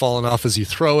stuff falling off as you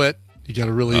throw it. You got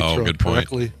to really throw it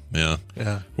correctly. Yeah.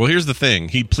 Well, here's the thing.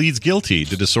 He pleads guilty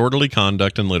to disorderly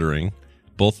conduct and littering.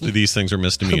 Both of these things are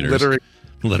misdemeanors.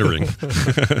 Littering.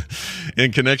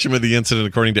 In connection with the incident,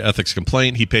 according to ethics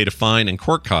complaint, he paid a fine and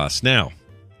court costs. Now,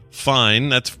 fine,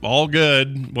 that's all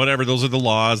good. Whatever, those are the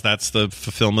laws. That's the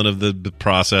fulfillment of the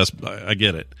process. I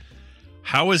get it.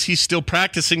 How is he still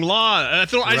practicing law? I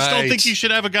just don't think you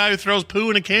should have a guy who throws poo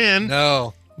in a can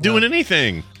doing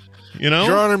anything.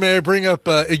 Your Honor, may I bring up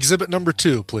exhibit number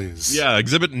 2, please? Yeah,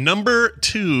 exhibit number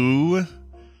 2. Your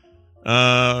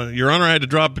Honor, I had to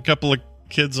drop a couple of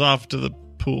kids off to the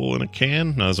pool in a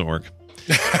can. No, it doesn't work.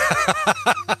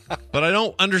 But I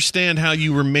don't understand how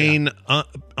you remain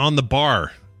on the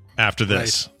bar after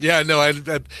this. Right. Yeah, no,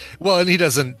 well, and he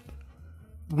doesn't.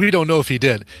 We don't know if he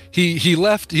did. He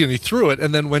left. He threw it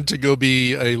and then went to go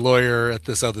be a lawyer at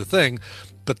this other thing.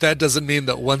 But that doesn't mean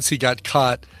that once he got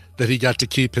caught, that he got to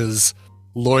keep his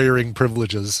lawyering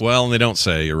privileges. Well, and they don't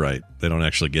say. You're right. They don't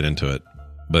actually get into it.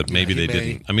 But maybe they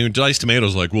didn't. I mean, Diced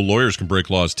Tomato's like, well, lawyers can break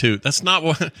laws too. That's not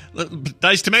what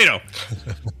Diced Tomato.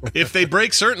 If they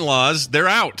break certain laws, they're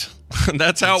out.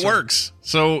 That's how it works.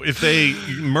 So if they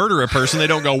murder a person, they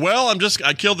don't go, well,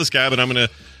 I killed this guy, but I'm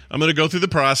gonna go through the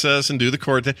process and do the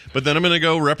court thing, but then I'm gonna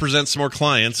go represent some more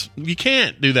clients. You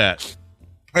can't do that.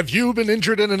 Have you been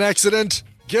injured in an accident?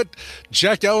 Get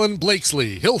Jack Allen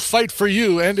Blakesley. He'll fight for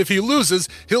you, and if he loses,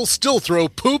 he'll still throw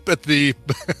poop at the.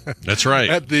 That's right.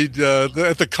 At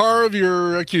the car of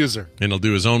your accuser, and he'll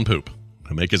do his own poop.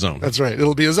 He'll make his own. That's right.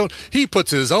 It'll be his own. He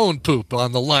puts his own poop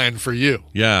on the line for you.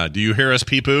 Yeah. Do you hear us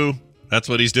pee poo? That's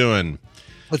what he's doing.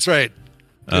 That's right.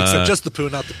 Except just the poo,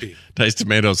 not the pee. Diced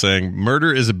Tomato saying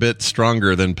murder is a bit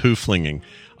stronger than poo flinging.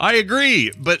 I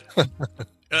agree, but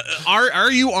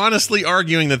are you honestly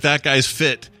arguing that guy's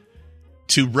fit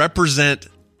to represent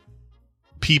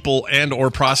people and or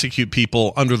prosecute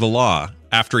people under the law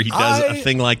after he does a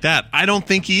thing like that? I don't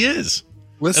think he is.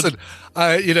 Listen,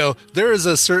 there is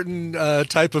a certain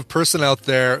type of person out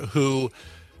there who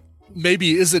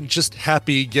maybe isn't just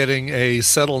happy getting a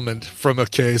settlement from a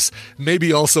case,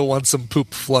 maybe also wants some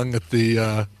poop flung at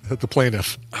the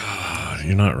plaintiff.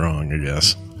 You're not wrong, I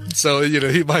guess. So,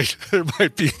 there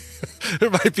might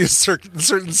be a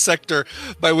certain sector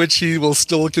by which he will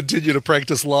still continue to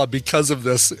practice law because of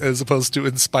this, as opposed to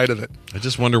in spite of it. I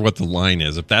just wonder what the line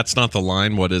is. If that's not the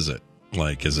line, what is it?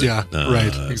 Like, is it? Yeah,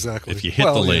 right, exactly. If you hit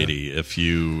the lady, if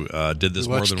you did this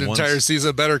more than once. Watched an entire season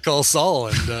of Better Call Saul,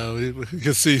 and we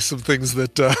could see some things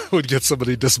that would get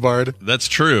somebody disbarred. That's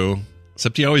true,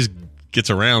 except he always gets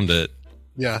around it.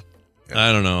 Yeah.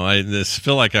 I don't know. I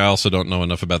feel like I also don't know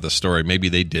enough about the story. Maybe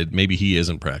they did. Maybe he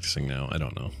isn't practicing now. I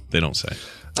don't know. They don't say.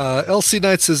 LC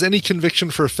Knight says any conviction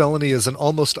for a felony is an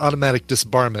almost automatic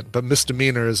disbarment, but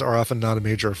misdemeanors are often not a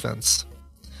major offense.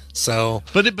 So,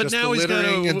 but now he's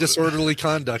littering and disorderly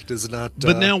conduct is not.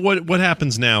 But now what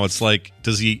happens now? It's like,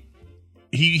 does he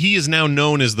is now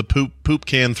known as the poop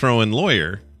can throwing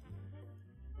lawyer.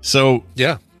 So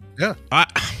yeah.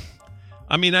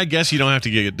 I mean, I guess you don't have to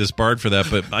get disbarred for that,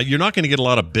 but you're not going to get a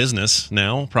lot of business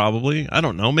now, probably. I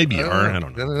don't know. Maybe you are. I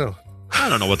don't know. I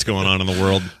don't know what's going on in the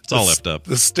world. It's all left up.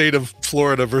 The state of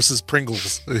Florida versus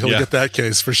Pringles. He'll get that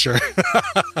case for sure.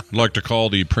 I'd like to call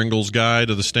the Pringles guy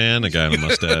to the stand, the guy with a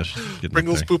mustache.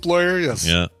 Pringles poop lawyer, yes.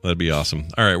 Yeah, that'd be awesome.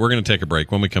 All right, we're going to take a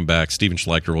break. When we come back, Steven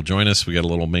Schleicher will join us. We got a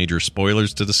little major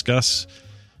spoilers to discuss.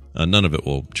 None of it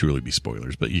will truly be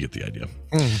spoilers, but you get the idea.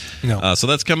 No. So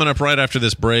that's coming up right after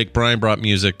this break. Brian brought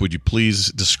music. Would you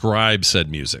please describe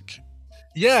said music?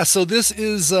 Yeah, so this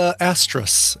is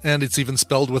Astrus, and it's even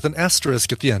spelled with an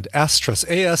asterisk at the end. Astrus,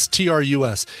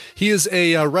 A-S-T-R-U-S. He is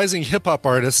a rising hip-hop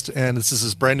artist, and this is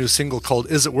his brand new single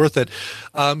called Is It Worth It?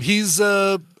 He's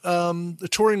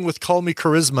touring with Call Me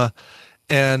Charisma,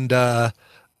 and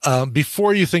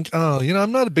before you think,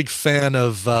 I'm not a big fan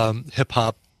of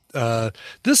hip-hop,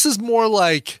 this is more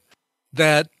like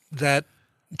that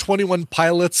 21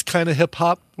 Pilots kind of hip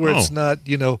hop where it's not,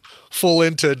 full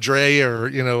into Dre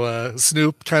or,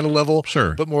 Snoop kind of level.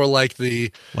 Sure. But more like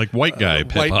the white guy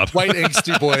hip hop. White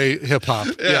angsty boy hip hop.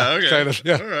 Okay. Kind of.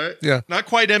 Yeah. All right. Yeah. Not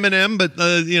quite Eminem, but,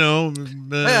 my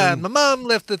mom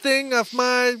left the thing off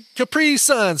my Capri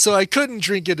Sun, so I couldn't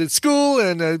drink it at school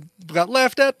and I got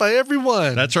laughed at by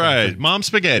everyone. That's right. Mom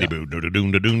spaghetti boo.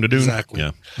 Exactly.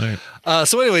 Yeah. All right.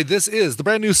 So anyway, this is the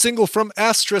brand new single from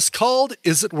Astrus called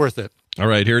Is It Worth It? All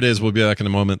right, here it is. We'll be back in a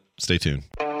moment. Stay tuned.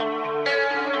 Oh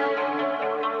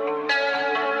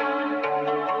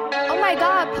my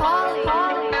God, Polly.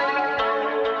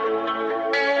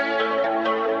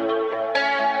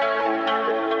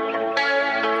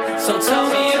 So tell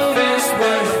me if it's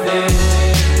worth it.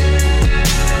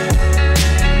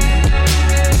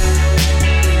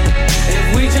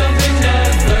 If we jump and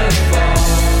never fall.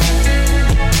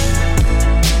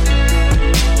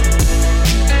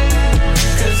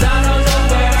 Cause I don't know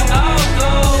where I'll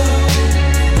go.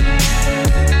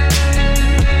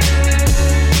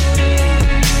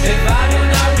 If I do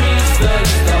not reach the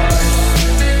stars.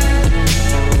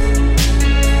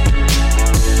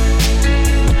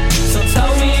 So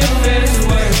tell me if it's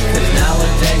worth it. Cause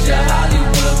nowadays you're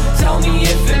Hollywood. Tell me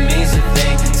if it means a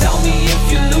thing. Tell me if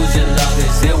you lose your love.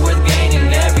 Is it worth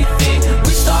gaining everything?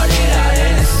 We started out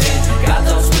innocent. Got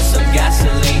those with some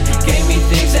gasoline. Gave me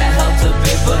things that helped a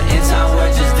bit, but in time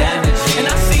we're just damaging. And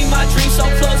I see my dreams so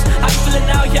close. I can feel it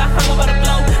now, yeah, I'm about to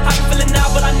blow. I can feel it now,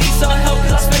 but I need some help.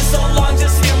 Cause I spent so long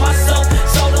just hear myself.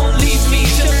 So don't leave me,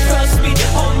 just trust me.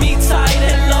 Hold me tight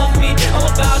and love me. I'm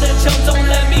about to jump, don't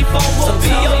let me fall. We'll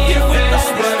be up here with all this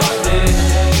fucking.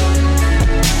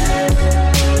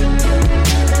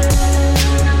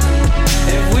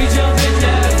 If we jump and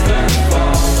never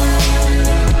fall.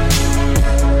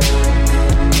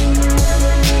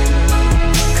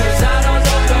 Cause I don't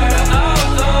know where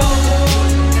I'll go.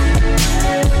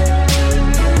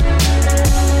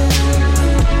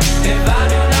 If I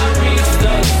do not reach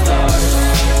the stars.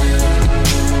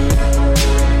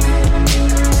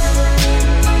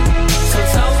 So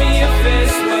tell me if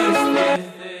it's worth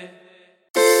it.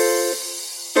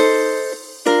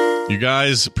 You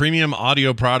guys, premium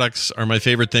audio products are my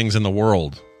favorite things in the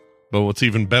world. But what's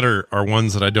even better are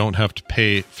ones that I don't have to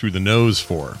pay through the nose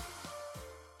for.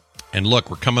 And look,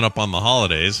 we're coming up on the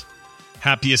holidays.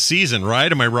 Happiest season,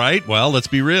 right? Am I right? Well, let's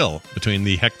be real. Between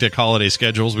the hectic holiday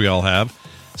schedules we all have,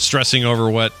 stressing over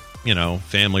what,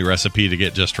 family recipe to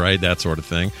get just right, that sort of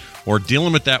thing, or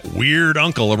dealing with that weird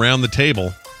uncle around the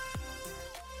table,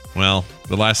 well,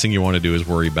 the last thing you want to do is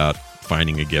worry about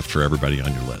finding a gift for everybody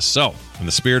on your list. So, in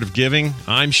the spirit of giving,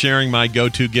 I'm sharing my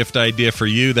go-to gift idea for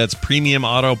you. That's premium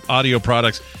audio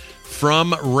products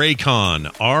from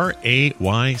Raycon. R-A-Y-C-O-N.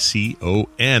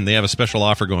 They have a special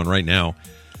offer going right now.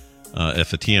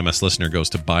 If a TMS listener goes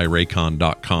to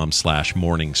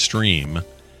buyraycon.com/morningstream,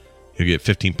 you'll get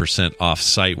 15% off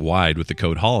site-wide with the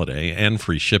code HOLIDAY and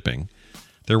free shipping.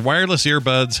 They're wireless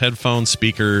earbuds, headphones,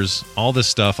 speakers, all this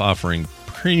stuff offering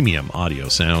premium audio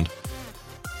sound,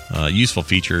 useful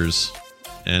features,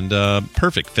 and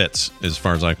perfect fits as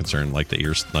far as I'm concerned, like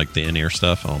the in-ear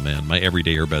stuff. Oh man, my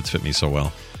everyday earbuds fit me so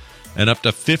well. And up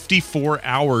to 54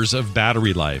 hours of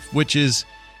battery life, which is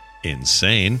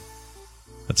insane.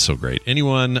 That's so great.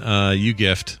 Anyone you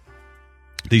gift,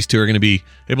 these two are going to be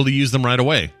able to use them right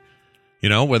away.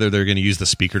 Whether they're going to use the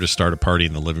speaker to start a party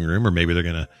in the living room, or maybe they're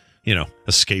going to,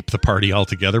 escape the party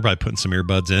altogether by putting some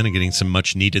earbuds in and getting some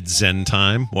much needed Zen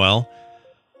time. Well,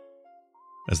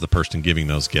 as the person giving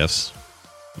those gifts,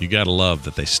 you got to love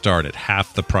that they start at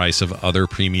half the price of other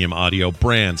premium audio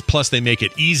brands. Plus, they make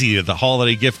it easy. The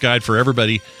holiday gift guide for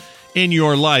everybody in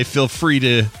your life. Feel free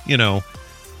to,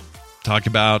 talk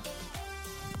about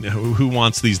who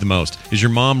wants these the most. Is your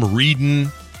mom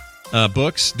reading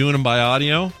books, doing them by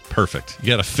audio? Perfect. You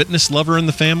got a fitness lover in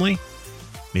the family?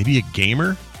 Maybe a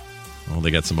gamer? Well,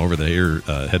 they got some over-the-ear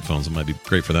headphones that might be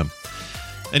great for them.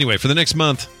 Anyway, for the next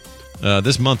month,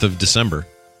 this month of December,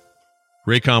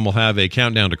 Raycon will have a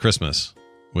countdown to Christmas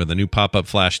with a new pop-up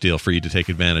flash deal for you to take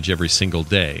advantage every single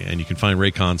day. And you can find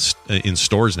Raycon in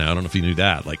stores now. I don't know if you knew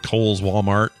that, like Kohl's,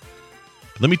 Walmart.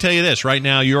 But let me tell you this. Right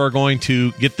now, you are going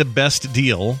to get the best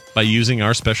deal by using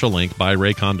our special link,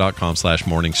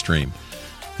 buyraycon.com/morningstream.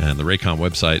 And the Raycon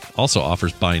website also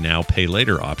offers buy now, pay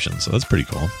later options. So that's pretty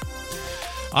cool.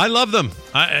 I love them.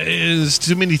 There's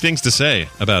too many things to say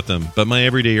about them, but my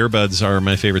everyday earbuds are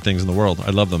my favorite things in the world.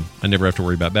 I love them. I never have to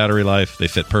worry about battery life. They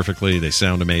fit perfectly. They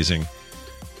sound amazing.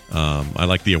 I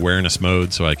like the awareness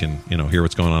mode, so I can hear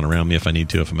what's going on around me if I need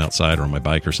to, if I'm outside or on my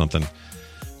bike or something.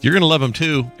 You're going to love them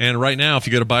too. And right now, if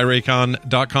you go to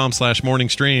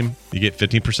buyraycon.com/morningstream, you get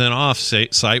 15% off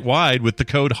site-wide with the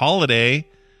code HOLIDAY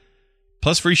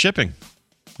plus free shipping.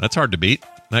 That's hard to beat.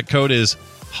 That code is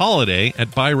HOLIDAY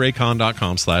at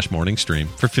buyraycon.com/morningstream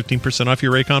for 15% off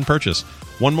your Raycon purchase.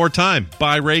 One more time,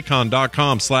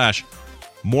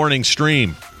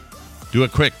 buyraycon.com/morningstream. Do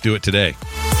it quick. Do it today.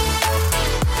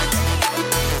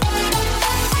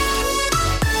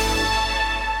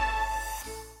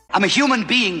 I'm a human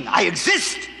being. I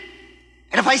exist.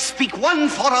 And if I speak one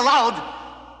thought aloud,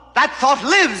 that thought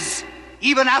lives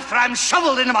even after I'm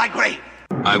shoveled into my grave.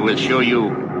 I will show you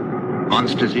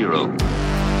Monster Zero.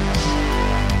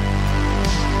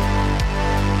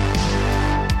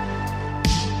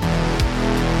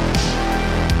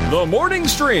 The Morning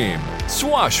Stream,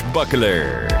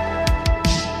 Swashbuckler.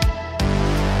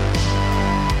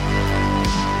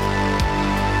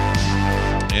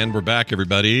 And we're back,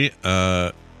 everybody.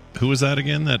 Who was that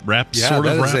again? That rap sort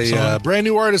of rap song? Yeah, that is a brand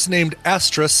new artist named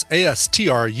Astrus,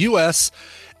 Astrus.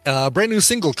 Brand new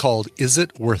single called "Is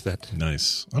It Worth It?"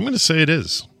 Nice. I'm going to say it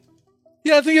is.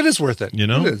 Yeah, I think it is worth it. You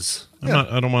know, it is.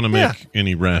 I don't want to make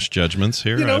any rash judgments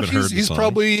here. I haven't heard the song. He's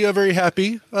probably very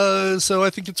happy, so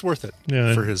I think it's worth it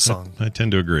for his song. I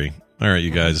tend to agree. All right, you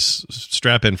guys,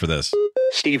 strap in for this.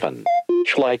 Steven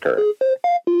Schleicher.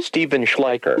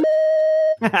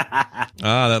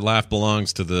 That laugh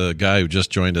belongs to the guy who just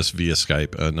joined us via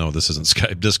Skype. No, this isn't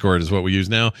Skype. Discord is what we use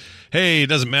now. Hey, it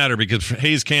doesn't matter because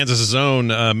Hayes, Kansas's own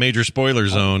major spoiler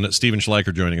zone, Steven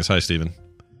Schleicher joining us. Hi, Steven.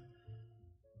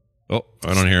 Oh,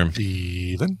 I don't hear him.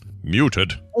 Steven.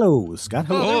 Muted. Hello, Scott.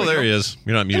 Hello. Oh, there he is.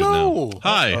 You're not muted now.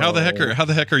 Hi. How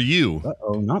the heck are you?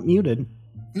 Uh-oh, not muted.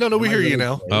 No, we hear you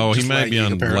now. Oh, he might be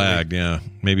on lag. Yeah,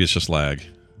 maybe it's just lag.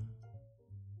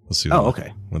 Let's see.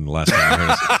 Okay. When the last time I heard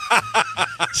it.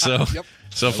 So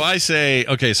if I say,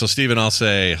 okay, so Steven, I'll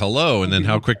say hello, and then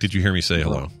how quick did you hear me say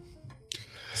hello?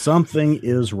 Something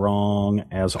is wrong,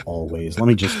 as always. Let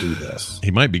me just do this.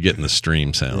 He might be getting the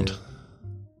stream sound. Yeah.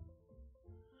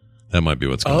 That might be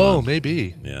what's going on. Oh,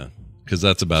 maybe. Yeah, because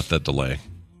that's about that delay.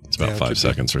 It's about 5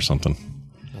 seconds or something.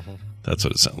 That's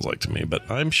what it sounds like to me. But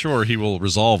I'm sure he will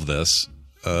resolve this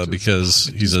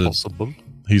because he's a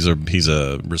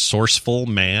resourceful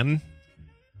man.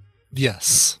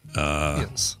 Yes.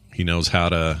 Yes. He knows how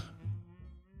to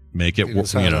make it.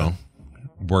 Work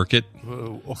it.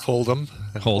 Hold him.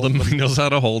 He knows how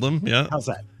to hold him. Yeah. How's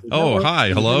that?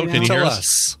 Hi. Hello. Can you hear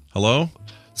us? Hello.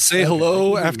 Say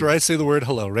hello after I say the word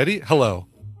hello. Ready? Hello.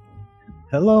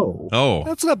 Hello. Oh,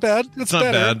 that's not bad. It's not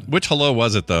bad. Which hello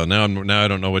was it though? Now I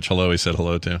don't know which hello he said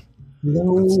hello to.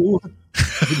 Hello.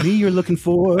 Is it me you're looking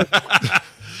for?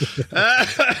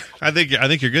 I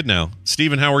think you're good now,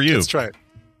 Steven. How are you? Let's try it.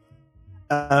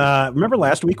 Remember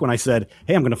last week when I said,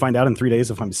 "Hey, I'm going to find out in 3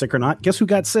 days if I'm sick or not"? Guess who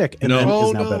got sick and then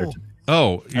is now better?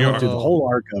 Oh, I went through the whole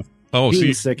arc of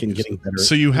being sick and getting better.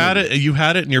 So you had it. You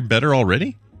had it, and you're better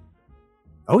already.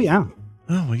 Oh yeah.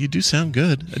 Oh well, you do sound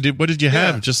good. What did you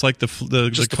have? Just like the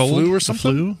cold flu or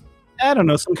something? The flu? I don't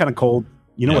know, some kind of cold.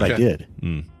 You know what I did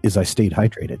is I stayed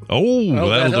hydrated. Oh,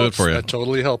 that'll do it for you. That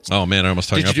totally helps. Oh man, I almost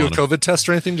hung up on him. Did you do a COVID test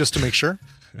or anything just to make sure?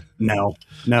 No.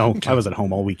 Okay. I was at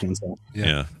home all weekend. So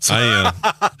yeah.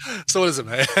 So what is it,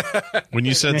 man? When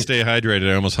you said stay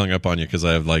hydrated, I almost hung up on you because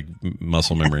I have like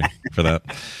muscle memory for that.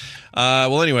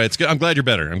 Well, anyway, it's good. I'm glad you're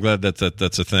better. I'm glad that's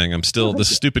a thing. I'm still the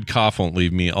stupid cough won't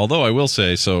leave me. Although I will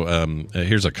say, so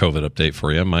here's a COVID update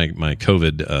for you. My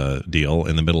COVID deal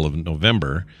in the middle of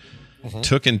November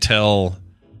took until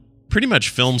pretty much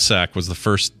film sack was the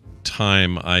first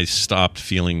time I stopped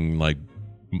feeling like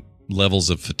levels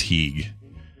of fatigue.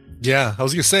 Yeah, I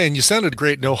was gonna say, and you sounded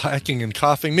great. No hacking and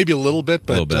coughing, maybe a little bit,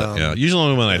 but yeah. Usually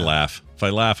only when I laugh. If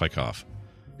I laugh, I cough.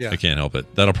 Yeah, I can't help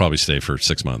it. That'll probably stay for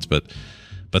 6 months, but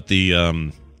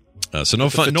the so no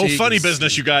funny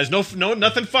business, you guys. No,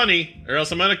 nothing funny, or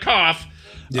else I'm gonna cough.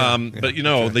 But you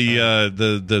know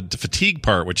the fatigue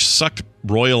part, which sucked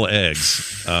royal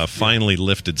eggs, finally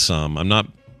lifted some. I'm not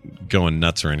going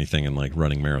nuts or anything and like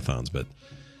running marathons, but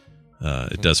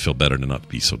it does feel better to not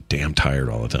be so damn tired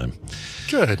all the time.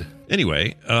 Good.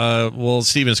 Anyway, well,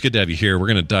 Steven, it's good to have you here. We're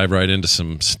going to dive right into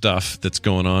some stuff that's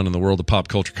going on in the world of pop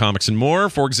culture, comics, and more.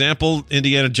 For example,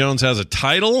 Indiana Jones has a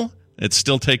title. It's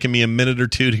still taking me a minute or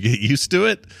two to get used to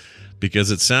it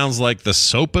because it sounds like the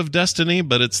soap of destiny,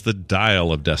 but it's the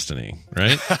dial of destiny,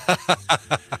 right?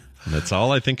 That's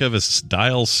all I think of as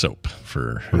dial soap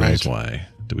for who knows why.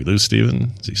 Did we lose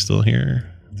Steven? Is he still here?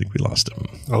 I think we lost him.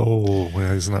 Oh,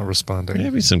 well, he's not responding.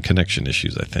 Maybe some connection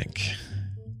issues, I think.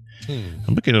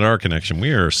 I'm looking at our connection.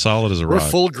 We are solid as a rock. We're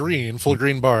full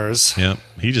green bars. Yeah,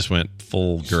 he just went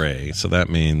full gray, so that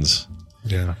means.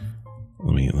 Yeah.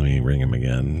 Let me ring him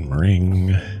again.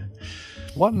 Ring.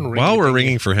 One ring. While we're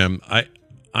ringing for him, I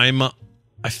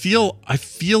feel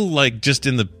like just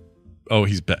in the. Oh,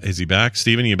 is he back?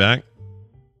 Steven, are you back?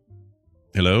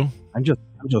 Hello. I'm just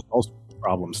all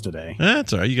problems today.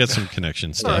 That's all right. You got some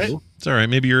connection stuff. All right. It's all right.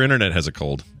 Maybe your internet has a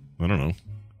cold. I don't know.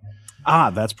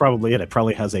 That's probably it. It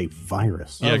probably has a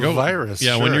virus. Yeah, go virus.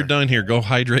 Yeah, when you're done here, go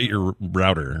hydrate your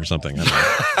router or something.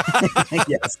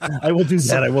 Yes, I will do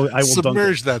that. I will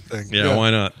submerge that thing. Yeah,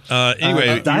 why not?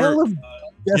 Anyway, Dial of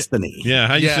Destiny. Yeah,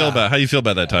 how you feel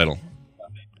about that title?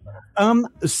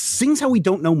 Seeing how we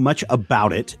don't know much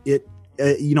about it, it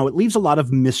leaves a lot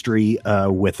of mystery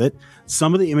with it.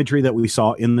 Some of the imagery that we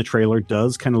saw in the trailer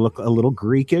does kind of look a little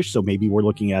Greekish, so maybe we're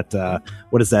looking at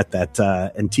what is that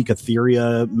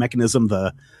Antikythera mechanism,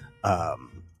 the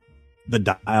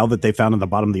dial that they found in the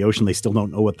bottom of the ocean. They still don't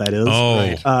know what that is. Oh,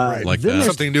 right. Like that.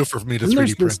 Something new for me to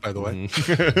 3D print, by the way.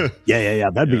 Yeah.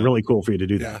 That'd be really cool for you to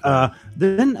do that.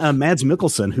 Then Mads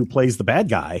Mikkelsen, who plays the bad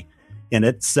guy in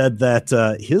it, said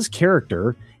that his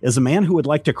character is a man who would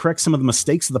like to correct some of the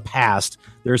mistakes of the past.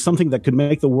 There's something that could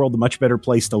make the world a much better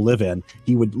place to live in.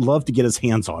 He would love to get his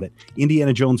hands on it.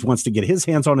 Indiana Jones wants to get his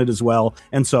hands on it as well,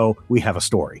 and so we have a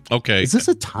story. Okay. Is this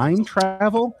a time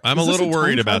travel? I'm a little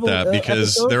worried about that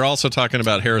because they're also talking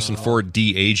about Harrison Ford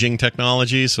de-aging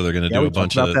technology, so they're going to do a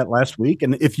bunch of that last week.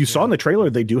 And if you saw in the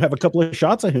trailer, they do have a couple of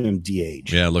shots of him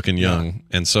de-age. Yeah, looking young.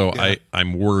 And so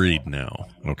I'm worried now,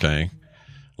 okay?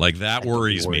 Like, that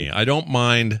worries me. I don't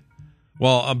mind...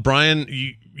 Well, Brian,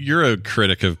 you're a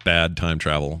critic of bad time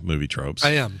travel movie tropes.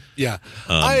 I am, yeah.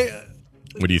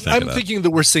 What do you think of that? I'm thinking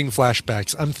that we're seeing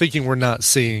flashbacks. I'm thinking we're not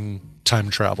seeing time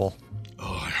travel.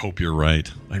 Oh, I hope you're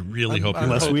right. I really hope you're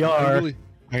right. Unless we are.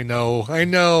 I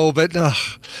know, but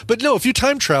no, if you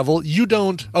time travel, you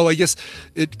don't... Oh, I guess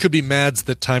it could be Mads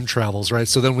that time travels, right?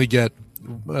 So then we get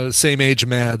same age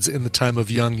Mads in the time of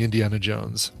young Indiana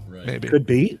Jones. Maybe. Could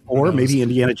be. Or maybe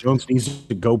Indiana Jones needs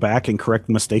to go back and correct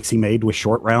the mistakes he made with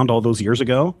Short Round all those years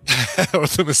ago. Or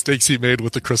the mistakes he made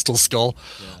with the Crystal Skull.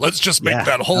 Yeah. Let's just make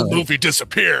that whole movie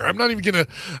disappear. I'm not even gonna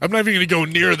go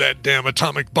near that damn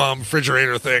atomic bomb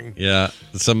refrigerator thing. Yeah.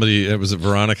 It was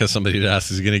Veronica, somebody had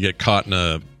asked, is he gonna get caught in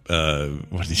a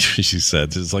what did she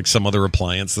said? It's like some other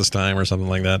appliance this time or something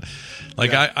like that.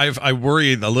 Like I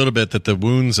worry a little bit that the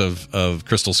wounds of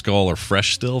Crystal Skull are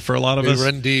fresh still for a lot of us. They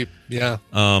run deep, yeah.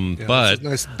 But it's a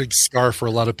nice big scar for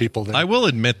a lot of people. I will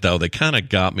admit though, they kind of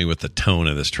got me with the tone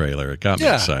of this trailer. It got me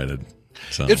excited.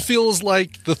 So it feels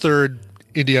like the third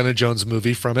Indiana Jones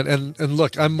movie from it. And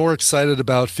look, I'm more excited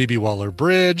about Phoebe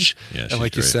Waller-Bridge and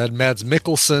like you said, Mads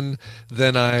Mikkelsen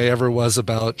than I ever was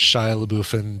about Shia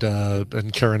LaBeouf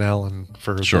and Karen Allen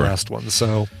for the last one.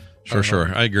 So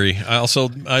Sure. I agree.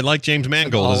 I like James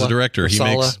Mangold as a director. He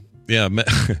makes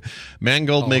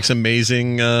Mangold makes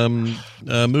amazing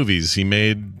movies. He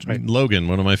made Logan,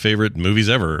 one of my favorite movies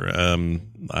ever.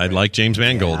 I like James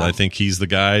Mangold. I think he's the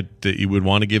guy that you would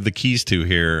want to give the keys to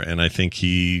here. And I think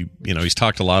he's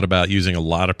talked a lot about using a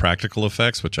lot of practical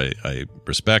effects, which I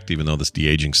respect, even though this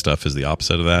de-aging stuff is the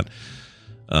opposite of that.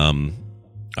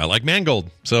 I like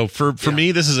Mangold. So for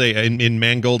me, this is in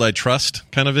Mangold I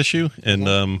trust kind of issue, and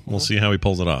we'll see how he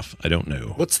pulls it off. I don't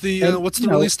know. What's the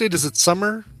release date? Is it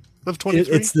summer of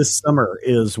 2023? It's this summer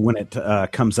is when it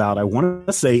comes out. I want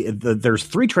to say there's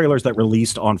 3 trailers that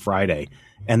released on Friday,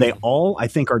 and they all, I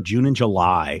think, are June and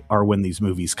July are when these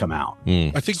movies come out.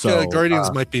 I think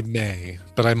Guardians might be May,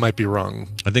 but I might be wrong.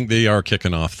 I think they are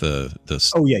kicking off the The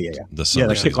summer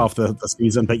they kick off the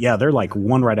season, but they're like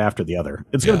one right after the other.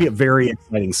 It's going to be a very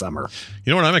exciting summer.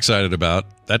 You know what I'm excited about?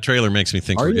 That trailer makes me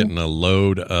think we're getting a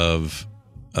load of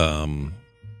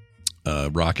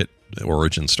Rocket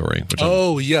origin story.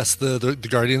 Yes, the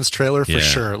Guardians trailer for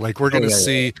sure. Like we're going to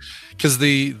see, because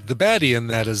the baddie in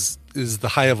that is the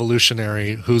High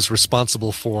Evolutionary who's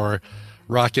responsible for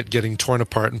Rocket getting torn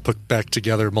apart and put back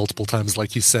together multiple times,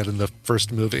 like he said in the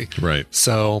first movie. Right.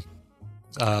 So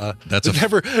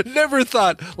Never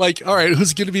thought, like, all right,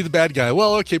 who's going to be the bad guy?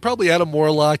 Well, okay, probably Adam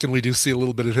Warlock, and we do see a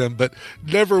little bit of him, but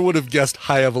never would have guessed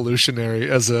High Evolutionary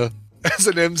as an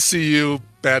MCU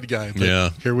bad guy. But yeah,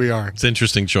 here we are. It's an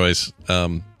interesting choice,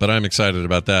 but I'm excited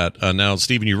about that. Now,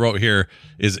 Stephen, you wrote here,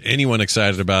 is anyone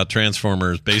excited about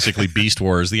Transformers, basically Beast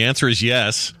Wars? The answer is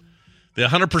yes. The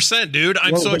 100%, dude.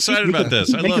 I'm so excited about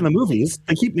this. They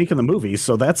keep making the movies,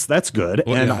 so that's good.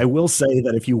 Well, and I will say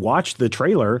that if you watch the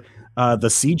trailer, the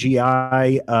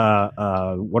CGI,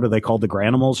 what are they called? The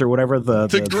Granimals or whatever? The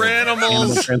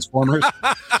Granimals Transformers.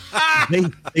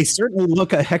 they certainly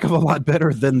look a heck of a lot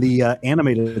better than the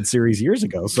animated series years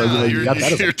ago. So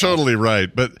you're totally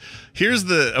right. But here's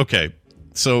the okay.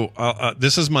 So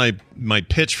this is my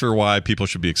pitch for why people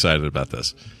should be excited about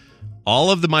this.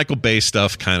 All of the Michael Bay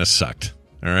stuff kind of sucked.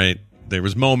 All right, there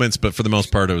was moments, but for the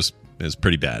most part, it was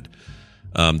pretty bad.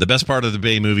 The best part of the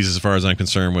Bay movies, as far as I'm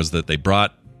concerned, was that they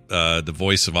brought the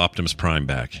voice of Optimus Prime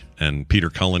back, and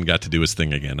Peter Cullen got to do his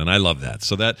thing again, and I love that.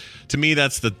 So that, to me,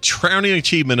 that's the crowning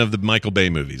achievement of the Michael Bay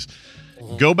movies.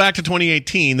 Go back to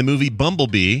 2018, the movie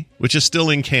Bumblebee, which is still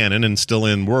in canon and still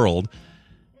in world,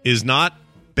 is not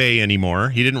Bay anymore.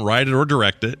 He didn't write it or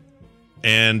direct it.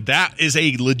 And that is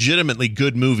a legitimately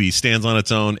good movie, stands on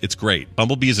its own. It's great.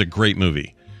 Bumblebee is a great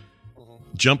movie.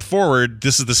 Jump forward,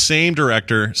 this is the same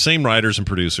director, same writers and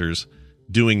producers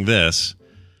doing this.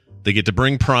 They get to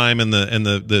bring Prime and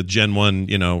the Gen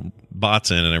 1,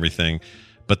 bots in and everything.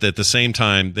 But at the same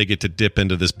time, they get to dip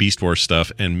into this Beast Wars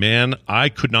stuff. And man, I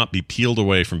could not be peeled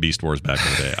away from Beast Wars back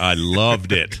in the day. I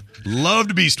loved it.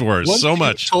 Loved Beast Wars so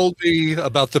much. You told me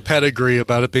about the pedigree,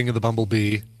 about it being in the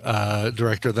Bumblebee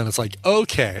director, then it's like,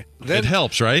 okay. Then it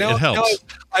helps, right? It helps.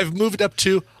 Now I've moved up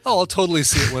to, I'll totally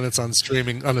see it when it's on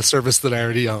streaming on a service that I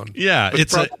already own. Yeah, it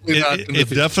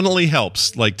definitely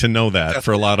helps, like, to know that definitely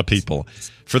for a lot of people.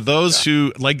 For those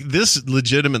who, like, this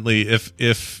legitimately,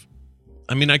 if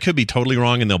I mean, I could be totally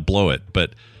wrong and they'll blow it,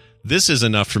 but this is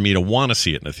enough for me to want to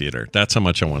see it in the theater. That's how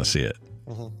much I want to see it.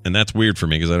 And that's weird for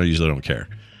me because I usually don't care.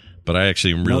 But I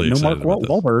actually am really excited about this.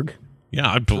 Wahlberg.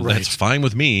 Yeah, that's fine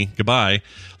with me. Goodbye.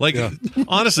 Like,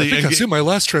 honestly, I think I see my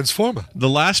last Transformer. The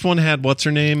last one had, what's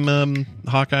her name?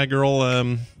 Hawkeye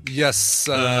girl. Yes.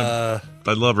 I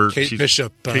love her. Kate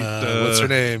Bishop. What's her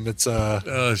name? It's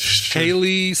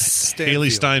Haley Steinfeld. Haley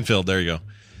Steinfeld. There you go.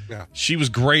 Yeah. She was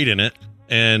great in it.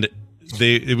 And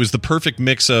it was the perfect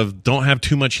mix of don't have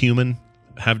too much human,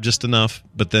 have just enough,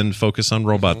 but then focus on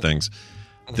robot things.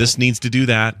 This needs to do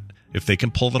that. If they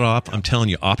can pull it off, I'm telling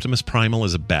you, Optimus Primal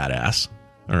is a badass.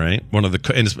 All right, and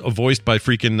it's voiced by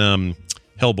freaking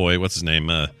Hellboy. What's his name?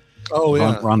 Ron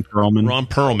Perlman. Ron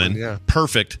Perlman. Yeah.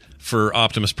 Perfect for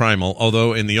Optimus Primal.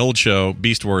 Although in the old show,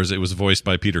 Beast Wars, it was voiced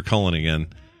by Peter Cullen again.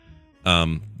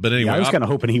 But anyway, I was kind of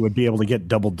hoping he would be able to get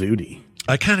double duty.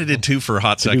 I kind of did too for a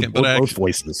hot second, but both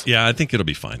voices. Yeah, I think it'll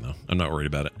be fine though. I'm not worried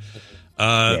about it.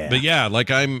 But yeah, like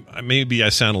maybe I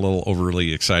sound a little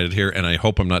overly excited here, and I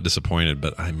hope I'm not disappointed,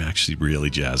 but I'm actually really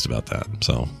jazzed about that.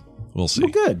 So we'll see.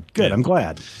 Well, good. Yeah. I'm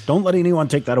glad. Don't let anyone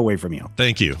take that away from you.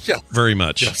 Thank you very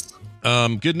much. Yes.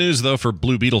 Good news though for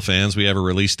Blue Beetle fans, we have a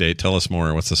release date. Tell us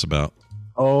more. What's this about?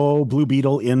 Oh, Blue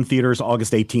Beetle in theaters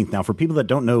August 18th. Now, for people that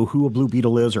don't know who a Blue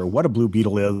Beetle is or what a Blue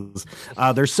Beetle is,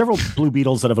 there's several Blue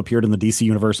Beetles that have appeared in the DC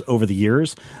universe over the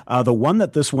years. The one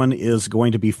that this one is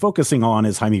going to be focusing on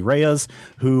is Jaime Reyes,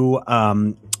 who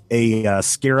a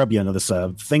scarab, this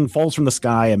thing falls from the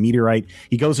sky, a meteorite.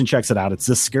 He goes and checks it out. It's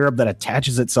this scarab that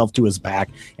attaches itself to his back,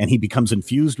 and he becomes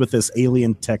infused with this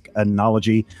alien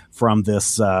technology from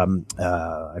this, I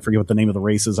forget what the name of the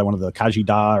race is. I wanted the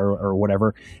Kajida or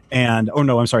whatever. And,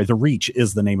 the Reach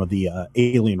is the name of the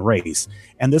alien race.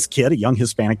 And this kid, a young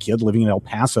Hispanic kid living in El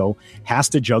Paso, has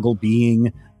to juggle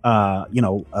being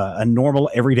a normal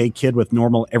everyday kid with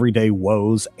normal everyday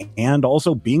woes, and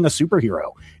also being a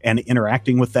superhero and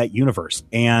interacting with that universe.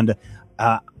 And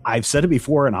I've said it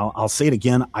before, and I'll say it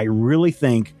again. I really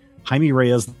think Jaime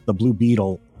Reyes, the Blue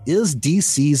Beetle, is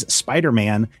DC's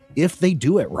Spider-Man if they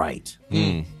do it right.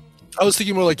 I was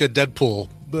thinking more like a Deadpool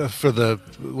for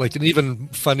an even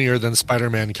funnier than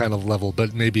Spider-Man kind of level,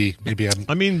 but maybe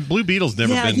Blue Beetle's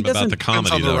never been about the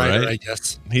comedy though, right? I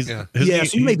guess. So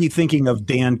you may be thinking of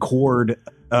Dan Cord,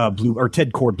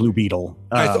 Ted Cord Blue Beetle,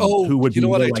 who would be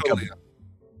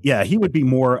he would be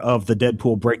more of the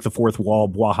Deadpool break the fourth wall,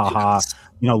 bwahaha,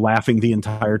 laughing the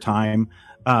entire time.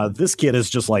 This kid is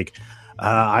just like,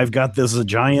 I've got this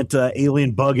giant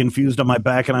alien bug infused on my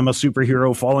back, and I'm a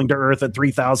superhero falling to Earth at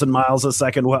 3,000 miles a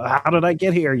second. Well, how did I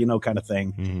get here? Kind of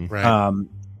thing. Mm-hmm. Right.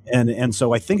 And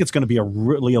so I think it's going to be a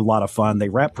lot of fun. They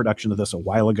wrapped production of this a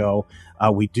while ago.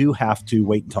 We do have to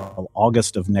wait until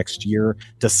August of next year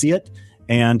to see it.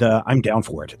 and I'm down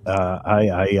for it.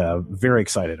 I very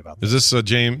excited about this. Is this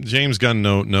James Gunn?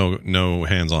 No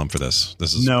hands on for this.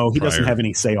 This is no, he prior. Doesn't have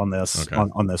any say on this Okay.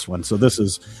 on this one. So this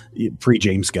is pre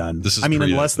James Gunn. This is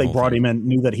unless they brought him in,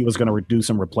 knew that he was going to do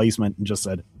some replacement, and just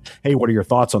said, "Hey, what are your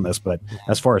thoughts on this?" But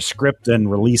as far as script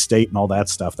and release date and all that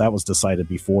stuff, that was decided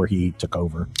before he took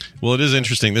over. Well, it is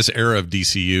interesting. This era of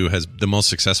DCU has the most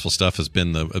successful stuff has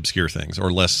been the obscure things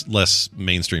or less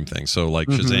mainstream things. So like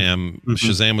Shazam.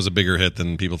 Shazam was a bigger hit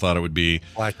than people thought it would be.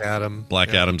 Black Adam.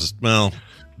 Adam's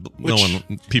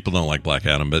people don't like Black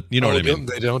Adam, but you know what I mean.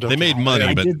 They don't. They made money,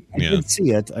 I but did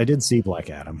see it. I did see Black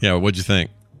Adam. Yeah, what'd you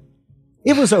think?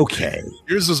 It was okay.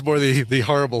 Yours was more the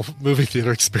horrible movie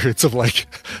theater experience of like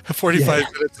 45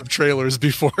 minutes of trailers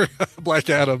before Black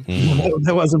Adam.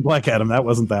 That wasn't Black Adam. That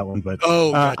wasn't that one. But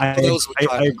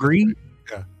I agree.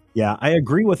 Yeah, I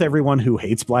agree with everyone who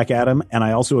hates Black Adam, and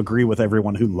I also agree with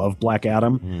everyone who loved Black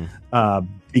Adam,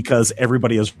 because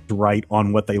everybody is right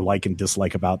on what they like and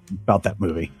dislike about that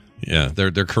movie. Yeah,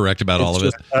 they're correct about all of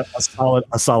it.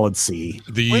 A solid C.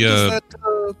 When does that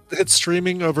hit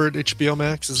streaming over at HBO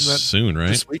Max? Isn't that soon, right?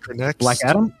 This week or next? Black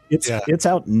Adam? It's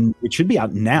out. It should be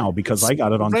out now because I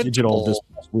got it on digital this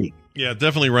past week. Yeah,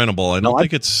 definitely rentable. I don't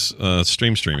think it's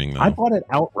streaming though. I bought it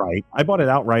outright.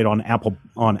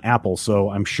 On Apple, so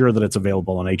I'm sure that it's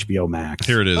available on HBO Max.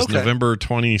 Here it is, November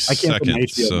 22nd.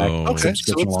 So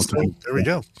there we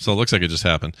go. So it looks like it just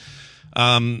happened.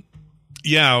 But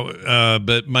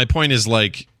my point is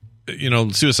like,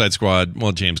 Suicide Squad.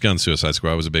 Well, James Gunn's Suicide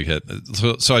Squad was a big hit.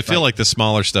 So I feel like the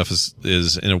smaller stuff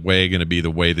is in a way going to be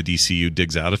the way the DCU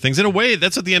digs out of things. In a way,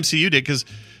 that's what the MCU did because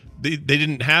they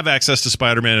didn't have access to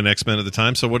Spider-Man and X-Men at the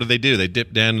time. So what do? They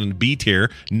dip down in B tier.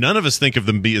 None of us think of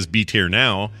them as B tier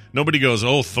now. Nobody goes,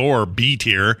 "Oh, Thor B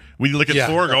tier." We look at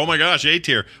Thor and go, "Oh my gosh, A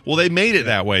tier." Well, they made it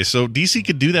that way. So DC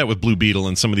could do that with Blue Beetle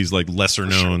and some of these like lesser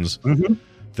knowns.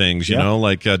 Things, you know,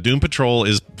 like Doom Patrol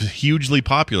is hugely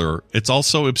popular. It's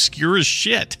also obscure as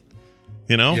shit.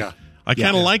 I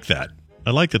kind of like that.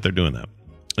 I like that they're doing that.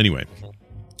 Anyway,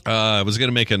 I was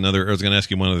going to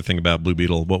ask you one other thing about Blue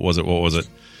Beetle. What was it?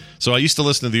 So I used to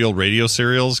listen to the old radio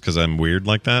serials because I'm weird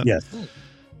like that. Yes.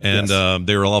 And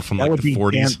they were all from the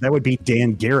 40s. That would be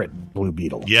Dan Garrett Blue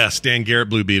Beetle. Yes, Dan Garrett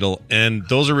Blue Beetle. And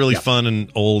those are really fun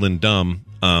and old and dumb.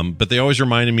 But they always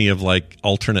reminded me of like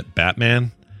alternate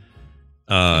Batman.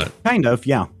 Kind of,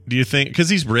 yeah. Do you think because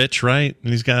he's rich, right?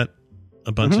 And he's got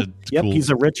a bunch of cool... he's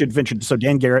a rich adventurer. So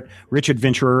Dan Garrett, rich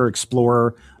adventurer,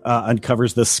 explorer,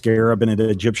 uncovers this scarab in an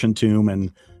Egyptian tomb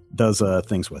and does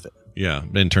things with it. Yeah,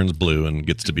 and turns blue and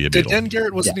gets to be a beetle. Dan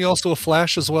Garrett, wasn't he also a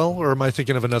Flash as well? Or am I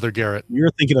thinking of another Garrett?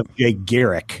 You're thinking of Jay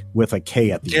Garrick with a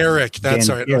K at the Garrick, end. that's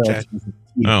right. Okay.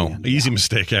 Oh, easy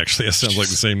mistake, actually. That sounds like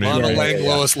the same name. Lana Lang,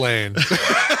 Lois Lane.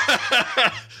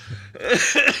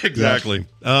 Exactly.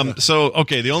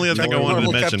 The only other thing I wanted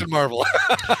to mention. Captain Marvel.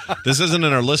 This isn't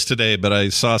in our list today, but I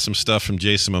saw some stuff from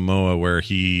Jason Momoa where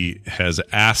he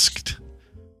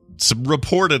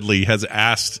reportedly has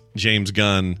asked James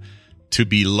Gunn to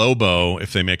be Lobo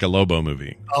if they make a Lobo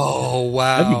movie. Oh,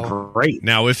 wow. That'd be great.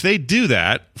 Now, if they do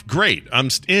that, great. I'm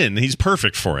in. He's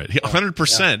perfect for it.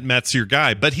 100% Matt's your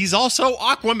guy, but he's also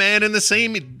Aquaman in the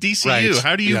same DCU.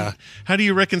 Right. How do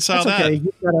you reconcile That's okay.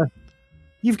 that?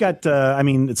 You've got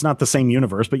it's not the same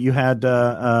universe, but you had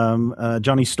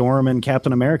Johnny Storm and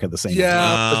Captain America the same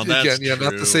universe.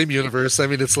 Not the same universe. I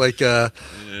mean, it's like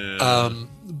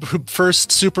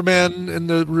first Superman in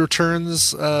the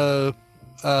Returns. There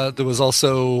was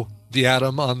also the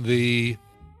Atom on the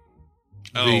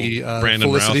Felicity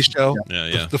Routh show.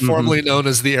 Yeah. The formerly known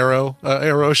as the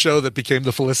Arrow show that became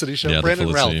the Felicity show. Yeah,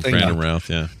 Brandon Routh.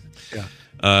 Yeah.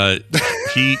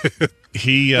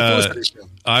 He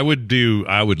I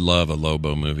would love a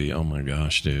Lobo movie. Oh my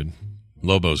gosh, dude.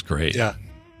 Lobo's great. Yeah.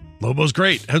 Lobo's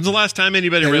great. When's the last time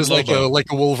anybody read Lobo? Like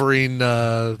a Wolverine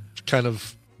kind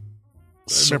of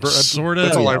sort of. That's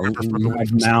all I remember from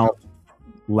the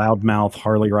loudmouth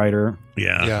Harley Rider.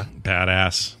 Yeah.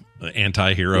 Badass.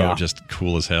 Anti-hero, just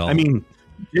cool as hell. I mean,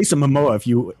 Jason Momoa, if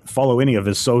you follow any of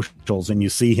his socials and you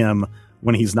see him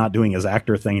when he's not doing his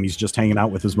actor thing and he's just hanging out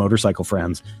with his motorcycle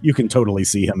friends, you can totally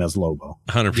see him as Lobo.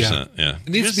 100%. Yeah. It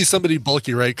needs to be somebody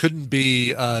bulky, right? Couldn't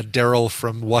be Daryl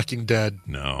from Walking Dead.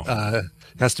 No. It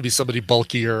has to be somebody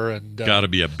bulkier and got to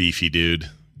be a beefy dude.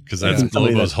 Because that's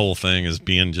Lobo's whole thing is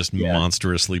being just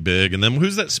monstrously big. And then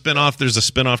who's that spinoff? There's a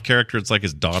spinoff character. It's like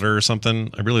his daughter or something.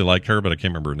 I really like her, but I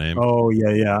can't remember her name. Oh,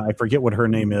 yeah. I forget what her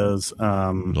name is.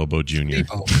 Lobo Jr.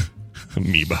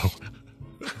 Meebo.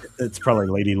 It's probably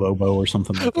Lady Lobo or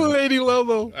something like that. Lady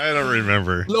Lobo. I don't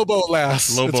remember. Lobo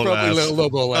Lass. Lobo it's probably Lass.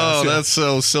 Lobo Lass. Oh, that's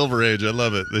so Silver Age. I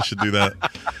love it. They should do that.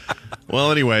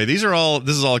 Well, anyway, this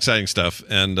is all exciting stuff.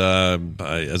 And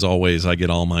as always, I get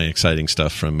all my exciting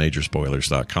stuff from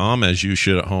majorspoilers.com, as you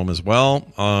should at home as well.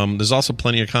 There's also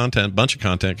plenty of content, bunch of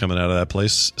content coming out of that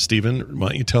place. Stephen, why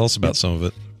don't you tell us about some of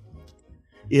it?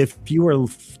 If you are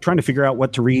trying to figure out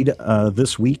what to read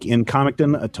this week in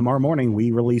Comicton, tomorrow morning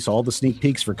we release all the sneak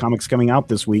peeks for comics coming out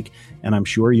this week, and I'm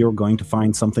sure you're going to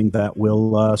find something that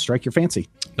will strike your fancy.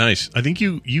 Nice. I think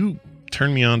you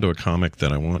turned me on to a comic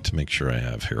that I want to make sure I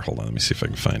have here. Hold on, let me see if I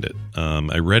can find it.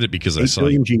 I read it because I saw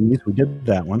Genies. We did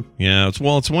that one. Yeah, it's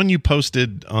one you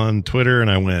posted on Twitter, and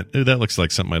I went, "Ooh, that looks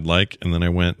like something I'd like," and then I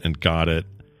went and got it.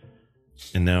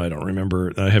 And now I don't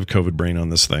remember. I have COVID brain on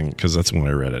this thing because that's when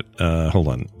I read it. Hold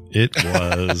on. It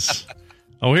was...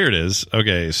 oh, here it is.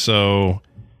 Okay, so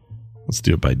let's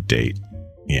do it by date.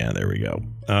 Yeah, there we go.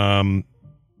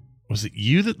 Was it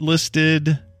you that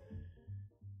listed...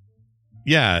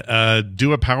 Yeah,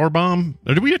 Do a Power Bomb?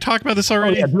 Or did we talk about this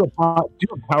already? Oh, yeah, Do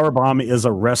a Power Bomb is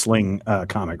a wrestling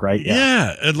comic, right?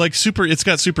 Yeah, it's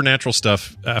got supernatural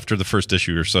stuff after the first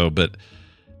issue or so, but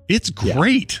it's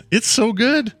great. Yeah. It's so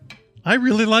good. I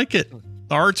really like it.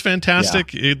 The art's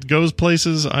fantastic. Yeah. It goes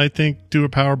places. I think Do a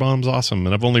Power Bomb's awesome.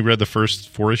 And I've only read the first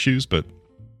 4 issues, but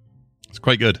it's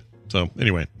quite good. So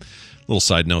anyway, little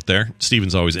side note there.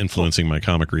 Steven's always influencing my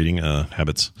comic reading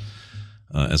habits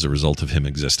as a result of him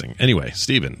existing. Anyway,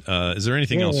 Steven, is there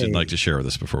anything else you'd like to share with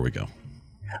us before we go?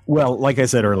 Well, like I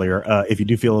said earlier, if you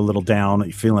do feel a little down,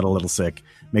 you're feeling a little sick,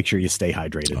 make sure you stay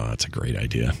hydrated. Oh, that's a great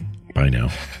idea. Bye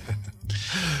now.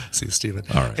 See you, Steven.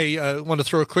 All right. Hey, I want to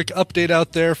throw a quick update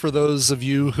out there for those of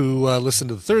you who listen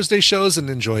to the Thursday shows and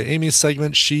enjoy Amy's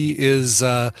segment. She is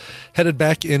headed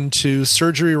back into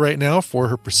surgery right now for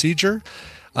her procedure.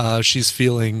 She's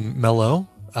feeling mellow,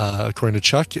 according to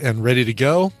Chuck, and ready to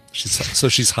go.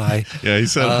 She's high. Yeah, he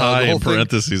said high in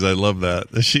parentheses. I love that.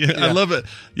 I love it.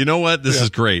 You know what? This is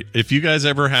great. If you guys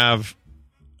ever have...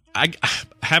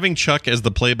 having Chuck as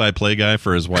the play-by-play guy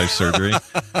for his wife's surgery...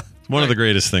 One of the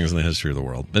greatest things in the history of the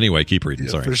world. Anyway, keep reading.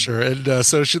 Sorry. For sure. And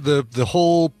so the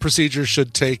whole procedure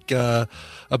should take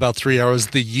about 3 hours.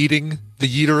 The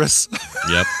uterus.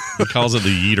 Yep. He calls it the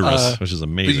uterus, which is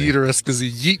amazing. The uterus because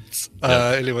he yeets.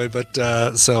 Anyway,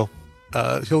 but so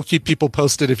he'll keep people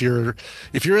posted. If you're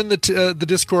in the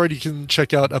Discord, you can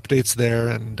check out updates there.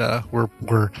 And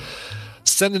we're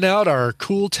sending out our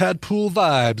cool Tadpool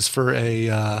vibes for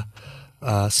a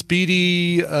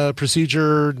speedy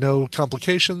procedure, no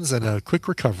complications, and a quick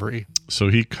recovery. So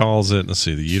he calls it, let's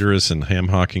see, the uterus and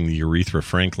ham-hocking the urethra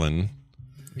Franklin.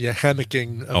 Yeah,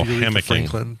 hammocking of urethra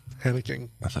Franklin. Hammocking.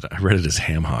 I read it as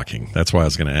ham-hocking. That's why I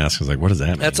was going to ask. I was like, what does that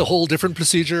mean? That's a whole different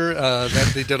procedure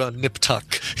that they did on Nip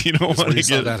Tuck. You don't want to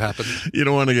get that happen. You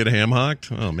don't want to get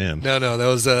ham-hocked? Oh, man. No, that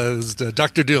was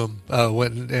Dr. Doom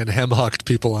went and ham-hocked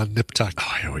people on Nip Tuck.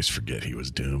 Oh, I always forget he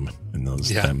was Doom in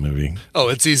that movie. Oh,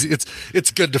 it's easy.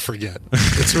 It's good to forget.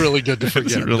 It's really good to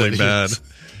forget. It's really bad.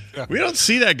 We don't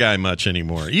see that guy much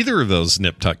anymore. Either of those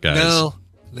Nip Tuck guys. No.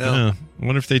 Yeah. I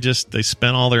wonder if they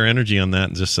spent all their energy on that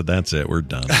and just said, that's it, we're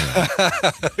done.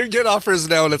 Get offers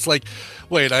now, and it's like,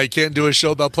 wait, I can't do a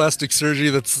show about plastic surgery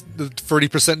that's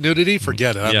 30% nudity?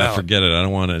 Forget it. I'm out. Forget it. I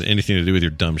don't want anything to do with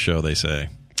your dumb show, they say.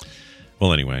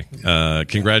 Well, anyway,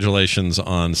 congratulations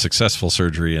on successful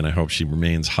surgery, and I hope she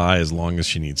remains high as long as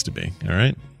she needs to be. All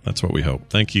right? That's what we hope.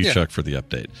 Thank you, Chuck, for the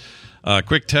update.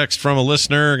 Quick text from a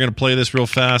listener. I'm going to play this real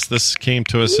fast. This came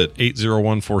to us at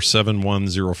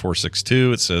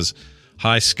 801-471-0462. It says,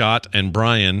 "Hi, Scott and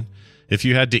Brian. If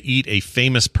you had to eat a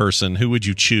famous person, who would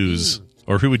you choose?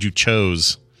 Or who would you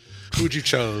chose?" Who would you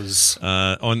chose?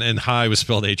 And hi was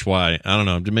spelled H-Y. I don't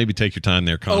know. Maybe take your time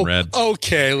there, Conrad. Oh,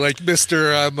 okay, like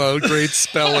Mr. I'm a great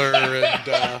speller,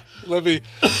 and let me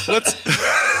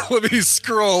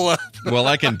scroll up. Well,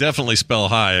 I can definitely spell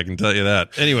hi. I can tell you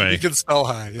that. Anyway, you can spell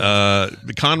hi. Yeah.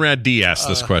 Conrad D asked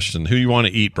this question: who you want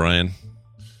to eat, Brian?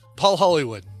 Paul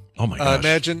Hollywood. Oh my gosh!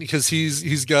 Imagine, because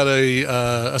he's got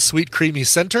a sweet creamy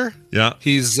center. Yeah,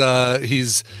 he's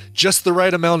just the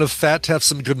right amount of fat to have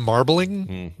some good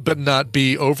marbling, but not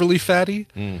be overly fatty.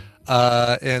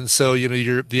 And so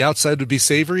the outside would be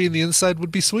savory and the inside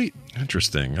would be sweet.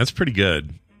 Interesting. That's pretty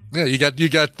good. Yeah, you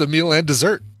got the meal and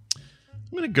dessert.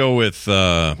 I'm gonna go with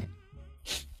Ronda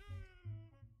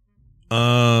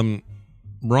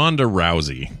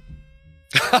Rousey.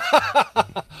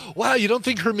 Wow, you don't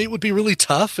think her meat would be really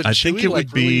tough and I chewy? think it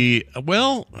would be really...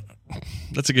 Well,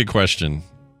 that's a good question.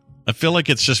 I feel like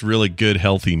it's just really good,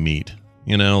 healthy meat.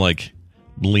 Like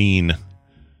lean,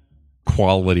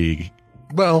 quality.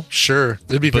 Well, sure,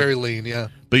 it'd be very lean, yeah.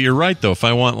 But you're right, though. If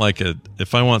I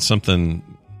want something,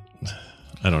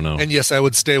 I don't know. And yes, I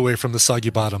would stay away from the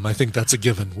soggy bottom. I think that's a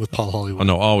given with Paul Hollywood. Oh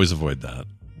no, always avoid that.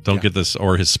 Don't get this,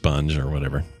 or his sponge or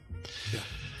whatever.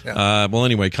 Yeah. Well,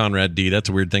 anyway, Conrad D, that's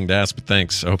a weird thing to ask, but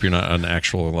thanks. I hope you're not an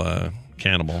actual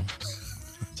cannibal.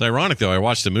 It's ironic, though. I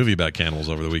watched a movie about cannibals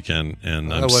over the weekend,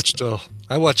 and I watched a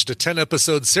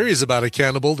 10-episode series about a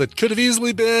cannibal that could have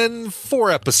easily been 4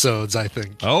 episodes, I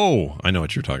think. Oh, I know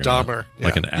what you're talking Dahmer. about. Yeah.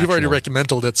 Like an You've already actual-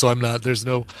 recommended it, so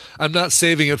I'm not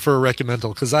saving it for a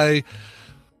recommendal, because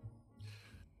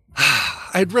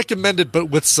I'd recommend it,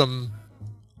 but with some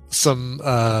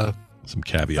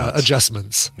caveats,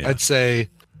 adjustments. Yeah. I'd say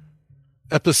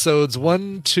episodes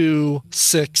 1, 2,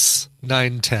 6,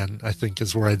 9, 10, I think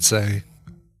is where I'd say.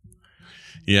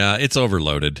 Yeah, it's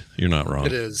overloaded. You're not wrong.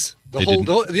 It is.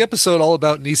 The episode all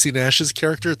about Niecy Nash's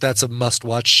character, that's a must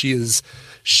watch. She is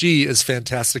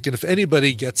fantastic. And if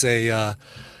anybody gets an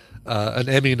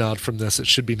Emmy nod from this, it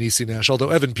should be Niecy Nash. Although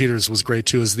Evan Peters was great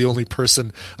too, as the only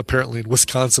person apparently in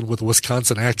Wisconsin with a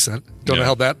Wisconsin accent. Don't know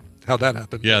how that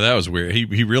happened. Yeah, that was weird.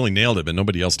 He really nailed it, but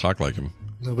nobody else talked like him.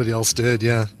 Nobody else did,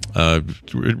 yeah.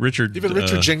 Richard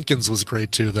Jenkins was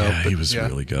great too, though. Yeah, he was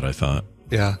really good, I thought.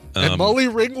 Yeah. And Molly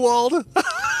Ringwald.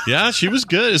 Yeah, she was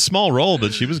good. A small role,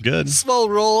 but she was good. Small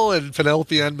role, and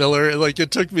Penelope Ann Miller. Like,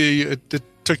 it took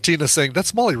Tina saying,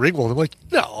 "That's Molly Ringwald." I'm like,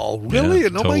 no, really? Yeah,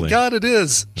 and totally. Oh my God, it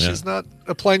is. Yeah. She's not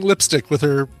applying lipstick with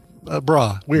her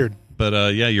bra. Weird.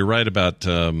 But yeah, you're right about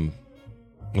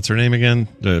what's her name again?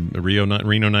 The Reno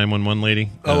 911 lady.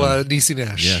 Niecy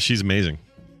Nash. Yeah, she's amazing.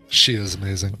 She is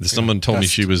amazing. Someone told me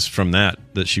she was from that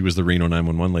she was the Reno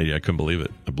 911 lady. I couldn't believe it.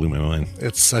 It blew my mind.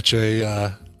 It's such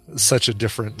a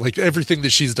different, like, everything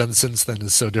that she's done since then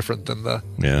is so different than the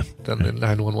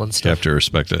 911 stuff. You have to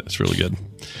respect it. It's really good.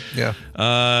 Yeah.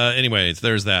 Anyways,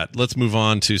 there's that. Let's move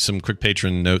on to some quick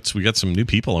patron notes. We got some new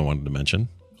people I wanted to mention.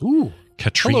 Ooh.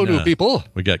 Katrina. Hello, new people.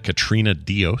 We got Katrina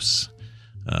Dios.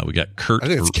 We got Kurt. I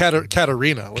think it's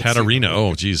Katarina. Katarina.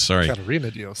 Oh, geez, sorry.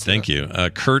 Katarina Dios. Thank you.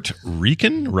 Kurt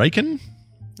Rieken?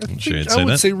 I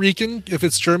would say Rieken. If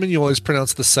it's German, you always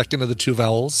pronounce the second of the two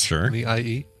vowels. Sure. In the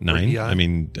IE. 9. EI. I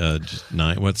mean,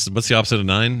 9. What's the opposite of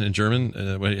 9 in German?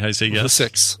 How do you say yes? The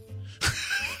 6.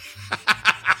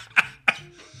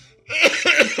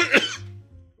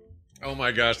 Oh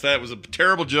my gosh, that was a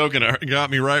terrible joke, and it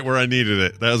got me right where I needed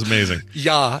it. That was amazing.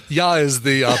 Ja is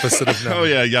the opposite of 9. Oh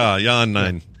yeah, and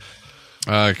 9.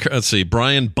 Let's see,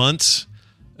 Brian Bunce.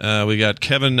 We got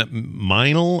Kevin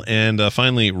Meinl, and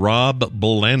finally Rob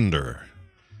Bolander.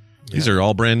 These are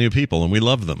all brand new people, and we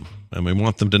love them, and we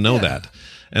want them to know that.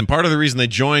 And part of the reason they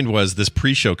joined was this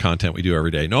pre-show content we do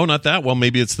every day. No, not that. Well,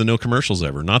 maybe it's the no commercials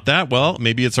ever. Not that. Well,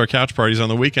 maybe it's our couch parties on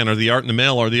the weekend, or the art in the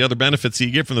mail, or the other benefits that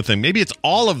you get from the thing. Maybe it's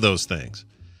all of those things.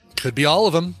 Could be all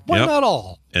of them. Why not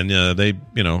all? And they,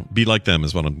 be like them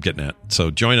is what I'm getting at.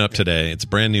 So join up today. It's a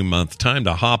brand new month. Time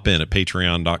to hop in at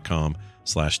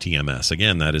patreon.com/TMS.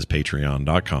 Again, that is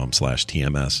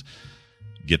patreon.com/TMS.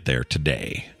 Get there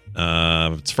today.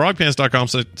 It's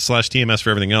frogpants.com/TMS for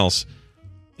everything else,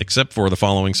 except for the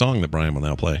following song that Brian will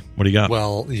now play. What do you got?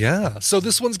 Well, yeah. So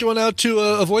this one's going out to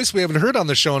a voice we haven't heard on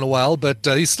the show in a while, but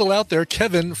he's still out there,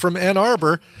 Kevin from Ann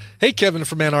Arbor. Hey, Kevin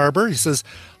from Ann Arbor. He says,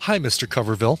 "Hi, Mr.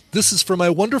 Coverville. This is for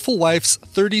my wonderful wife's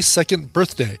 32nd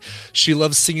birthday. She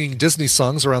loves singing Disney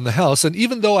songs around the house, and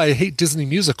even though I hate Disney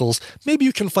musicals, maybe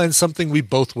you can find something we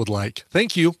both would like.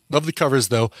 Thank you. Love the covers,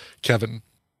 though, Kevin."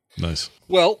 Nice.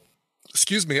 Well,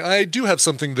 excuse me, I do have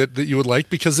something that you would like,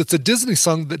 because it's a Disney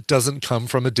song that doesn't come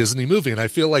from a Disney movie. And I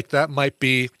feel like that might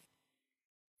be,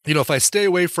 if I stay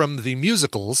away from the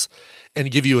musicals and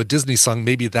give you a Disney song,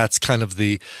 maybe that's kind of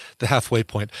the halfway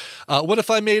point. What if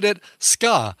I made it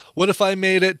ska? What if I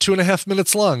made it 2.5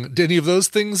 minutes long? Did any of those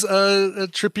things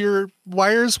trip your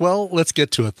wires? Well, let's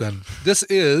get to it then. This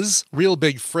is Real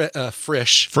Big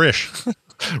Frish. Frish.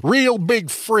 Real Big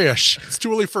Frish. It's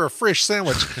too early for a frish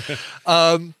sandwich.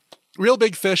 Real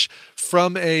Big Fish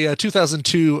from a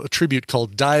 2002 tribute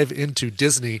called Dive Into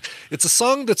Disney. It's a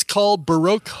song that's called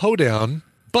Baroque Hoedown,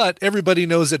 but everybody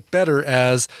knows it better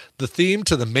as the theme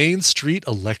to the Main Street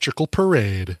Electrical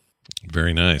Parade.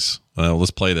 Very nice.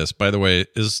 Let's play this. By the way,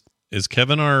 is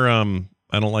Kevin our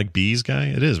I don't like bees guy?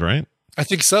 It is, right? I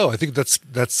think so. I think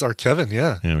that's our Kevin,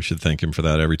 yeah. Yeah, we should thank him for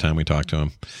that every time we talk to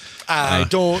him. I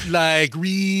don't like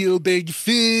real big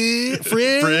frish.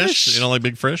 Frish? You don't like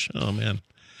big frish? Oh, man.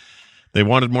 They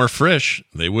wanted more frish.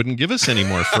 They wouldn't give us any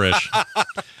more frish.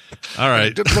 All right.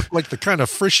 It didn't look like the kind of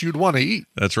frish you'd want to eat.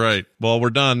 That's right. Well, we're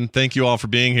done. Thank you all for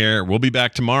being here. We'll be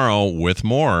back tomorrow with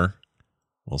more.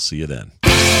 We'll see you then.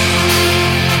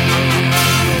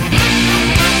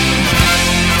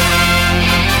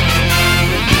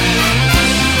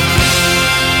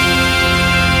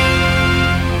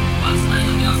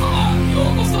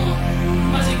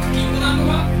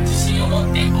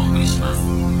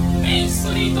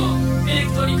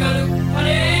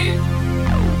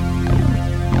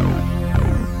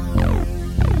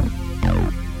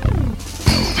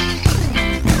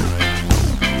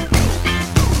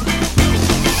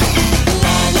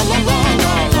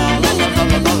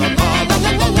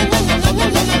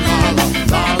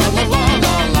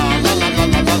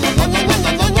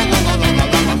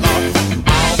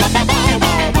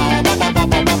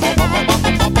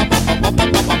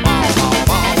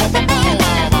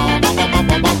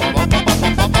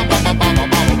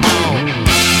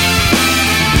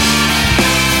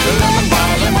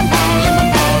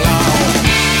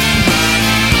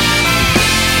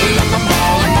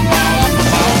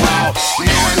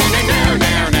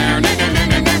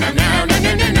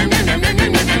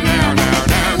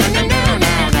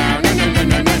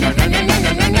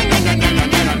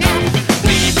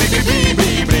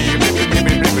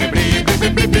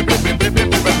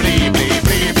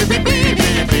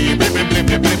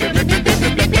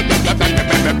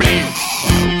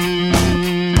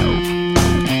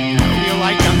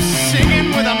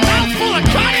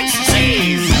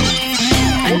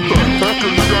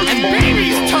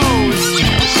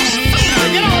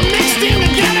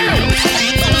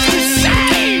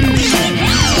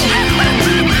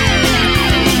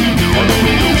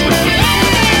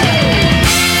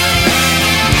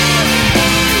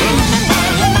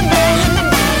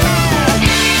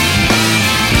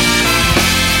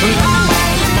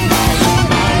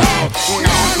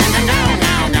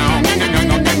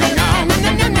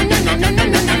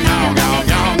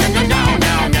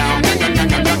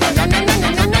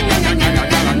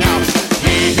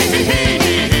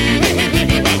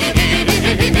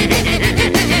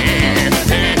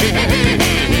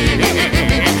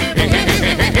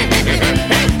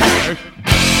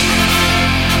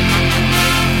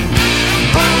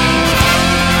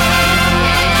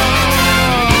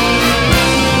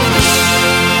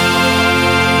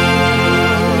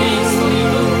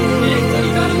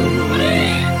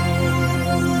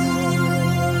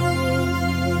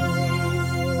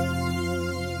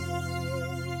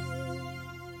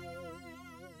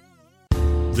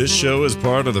 This show is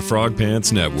part of the Frog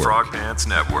Pants Network. Frog Pants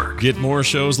Network. Get more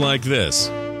shows like this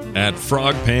at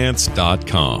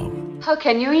frogpants.com. How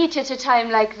can you eat at a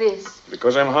time like this?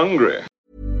 Because I'm hungry.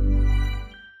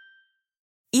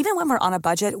 Even when we're on a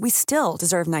budget, we still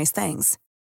deserve nice things.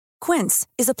 Quince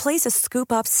is a place to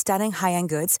scoop up stunning high-end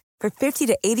goods for 50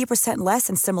 to 80% less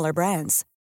than similar brands.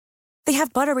 They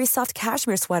have buttery soft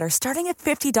cashmere sweaters starting at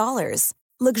 $50,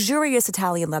 luxurious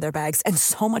Italian leather bags, and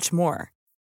so much more.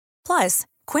 Plus,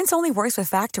 Quince only works with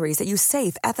factories that use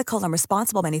safe, ethical, and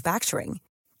responsible manufacturing.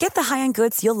 Get the high-end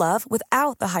goods you'll love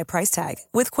without the high price tag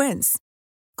with Quince.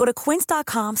 Go to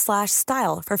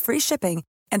quince.com/style for free shipping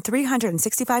and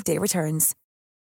 365-day returns.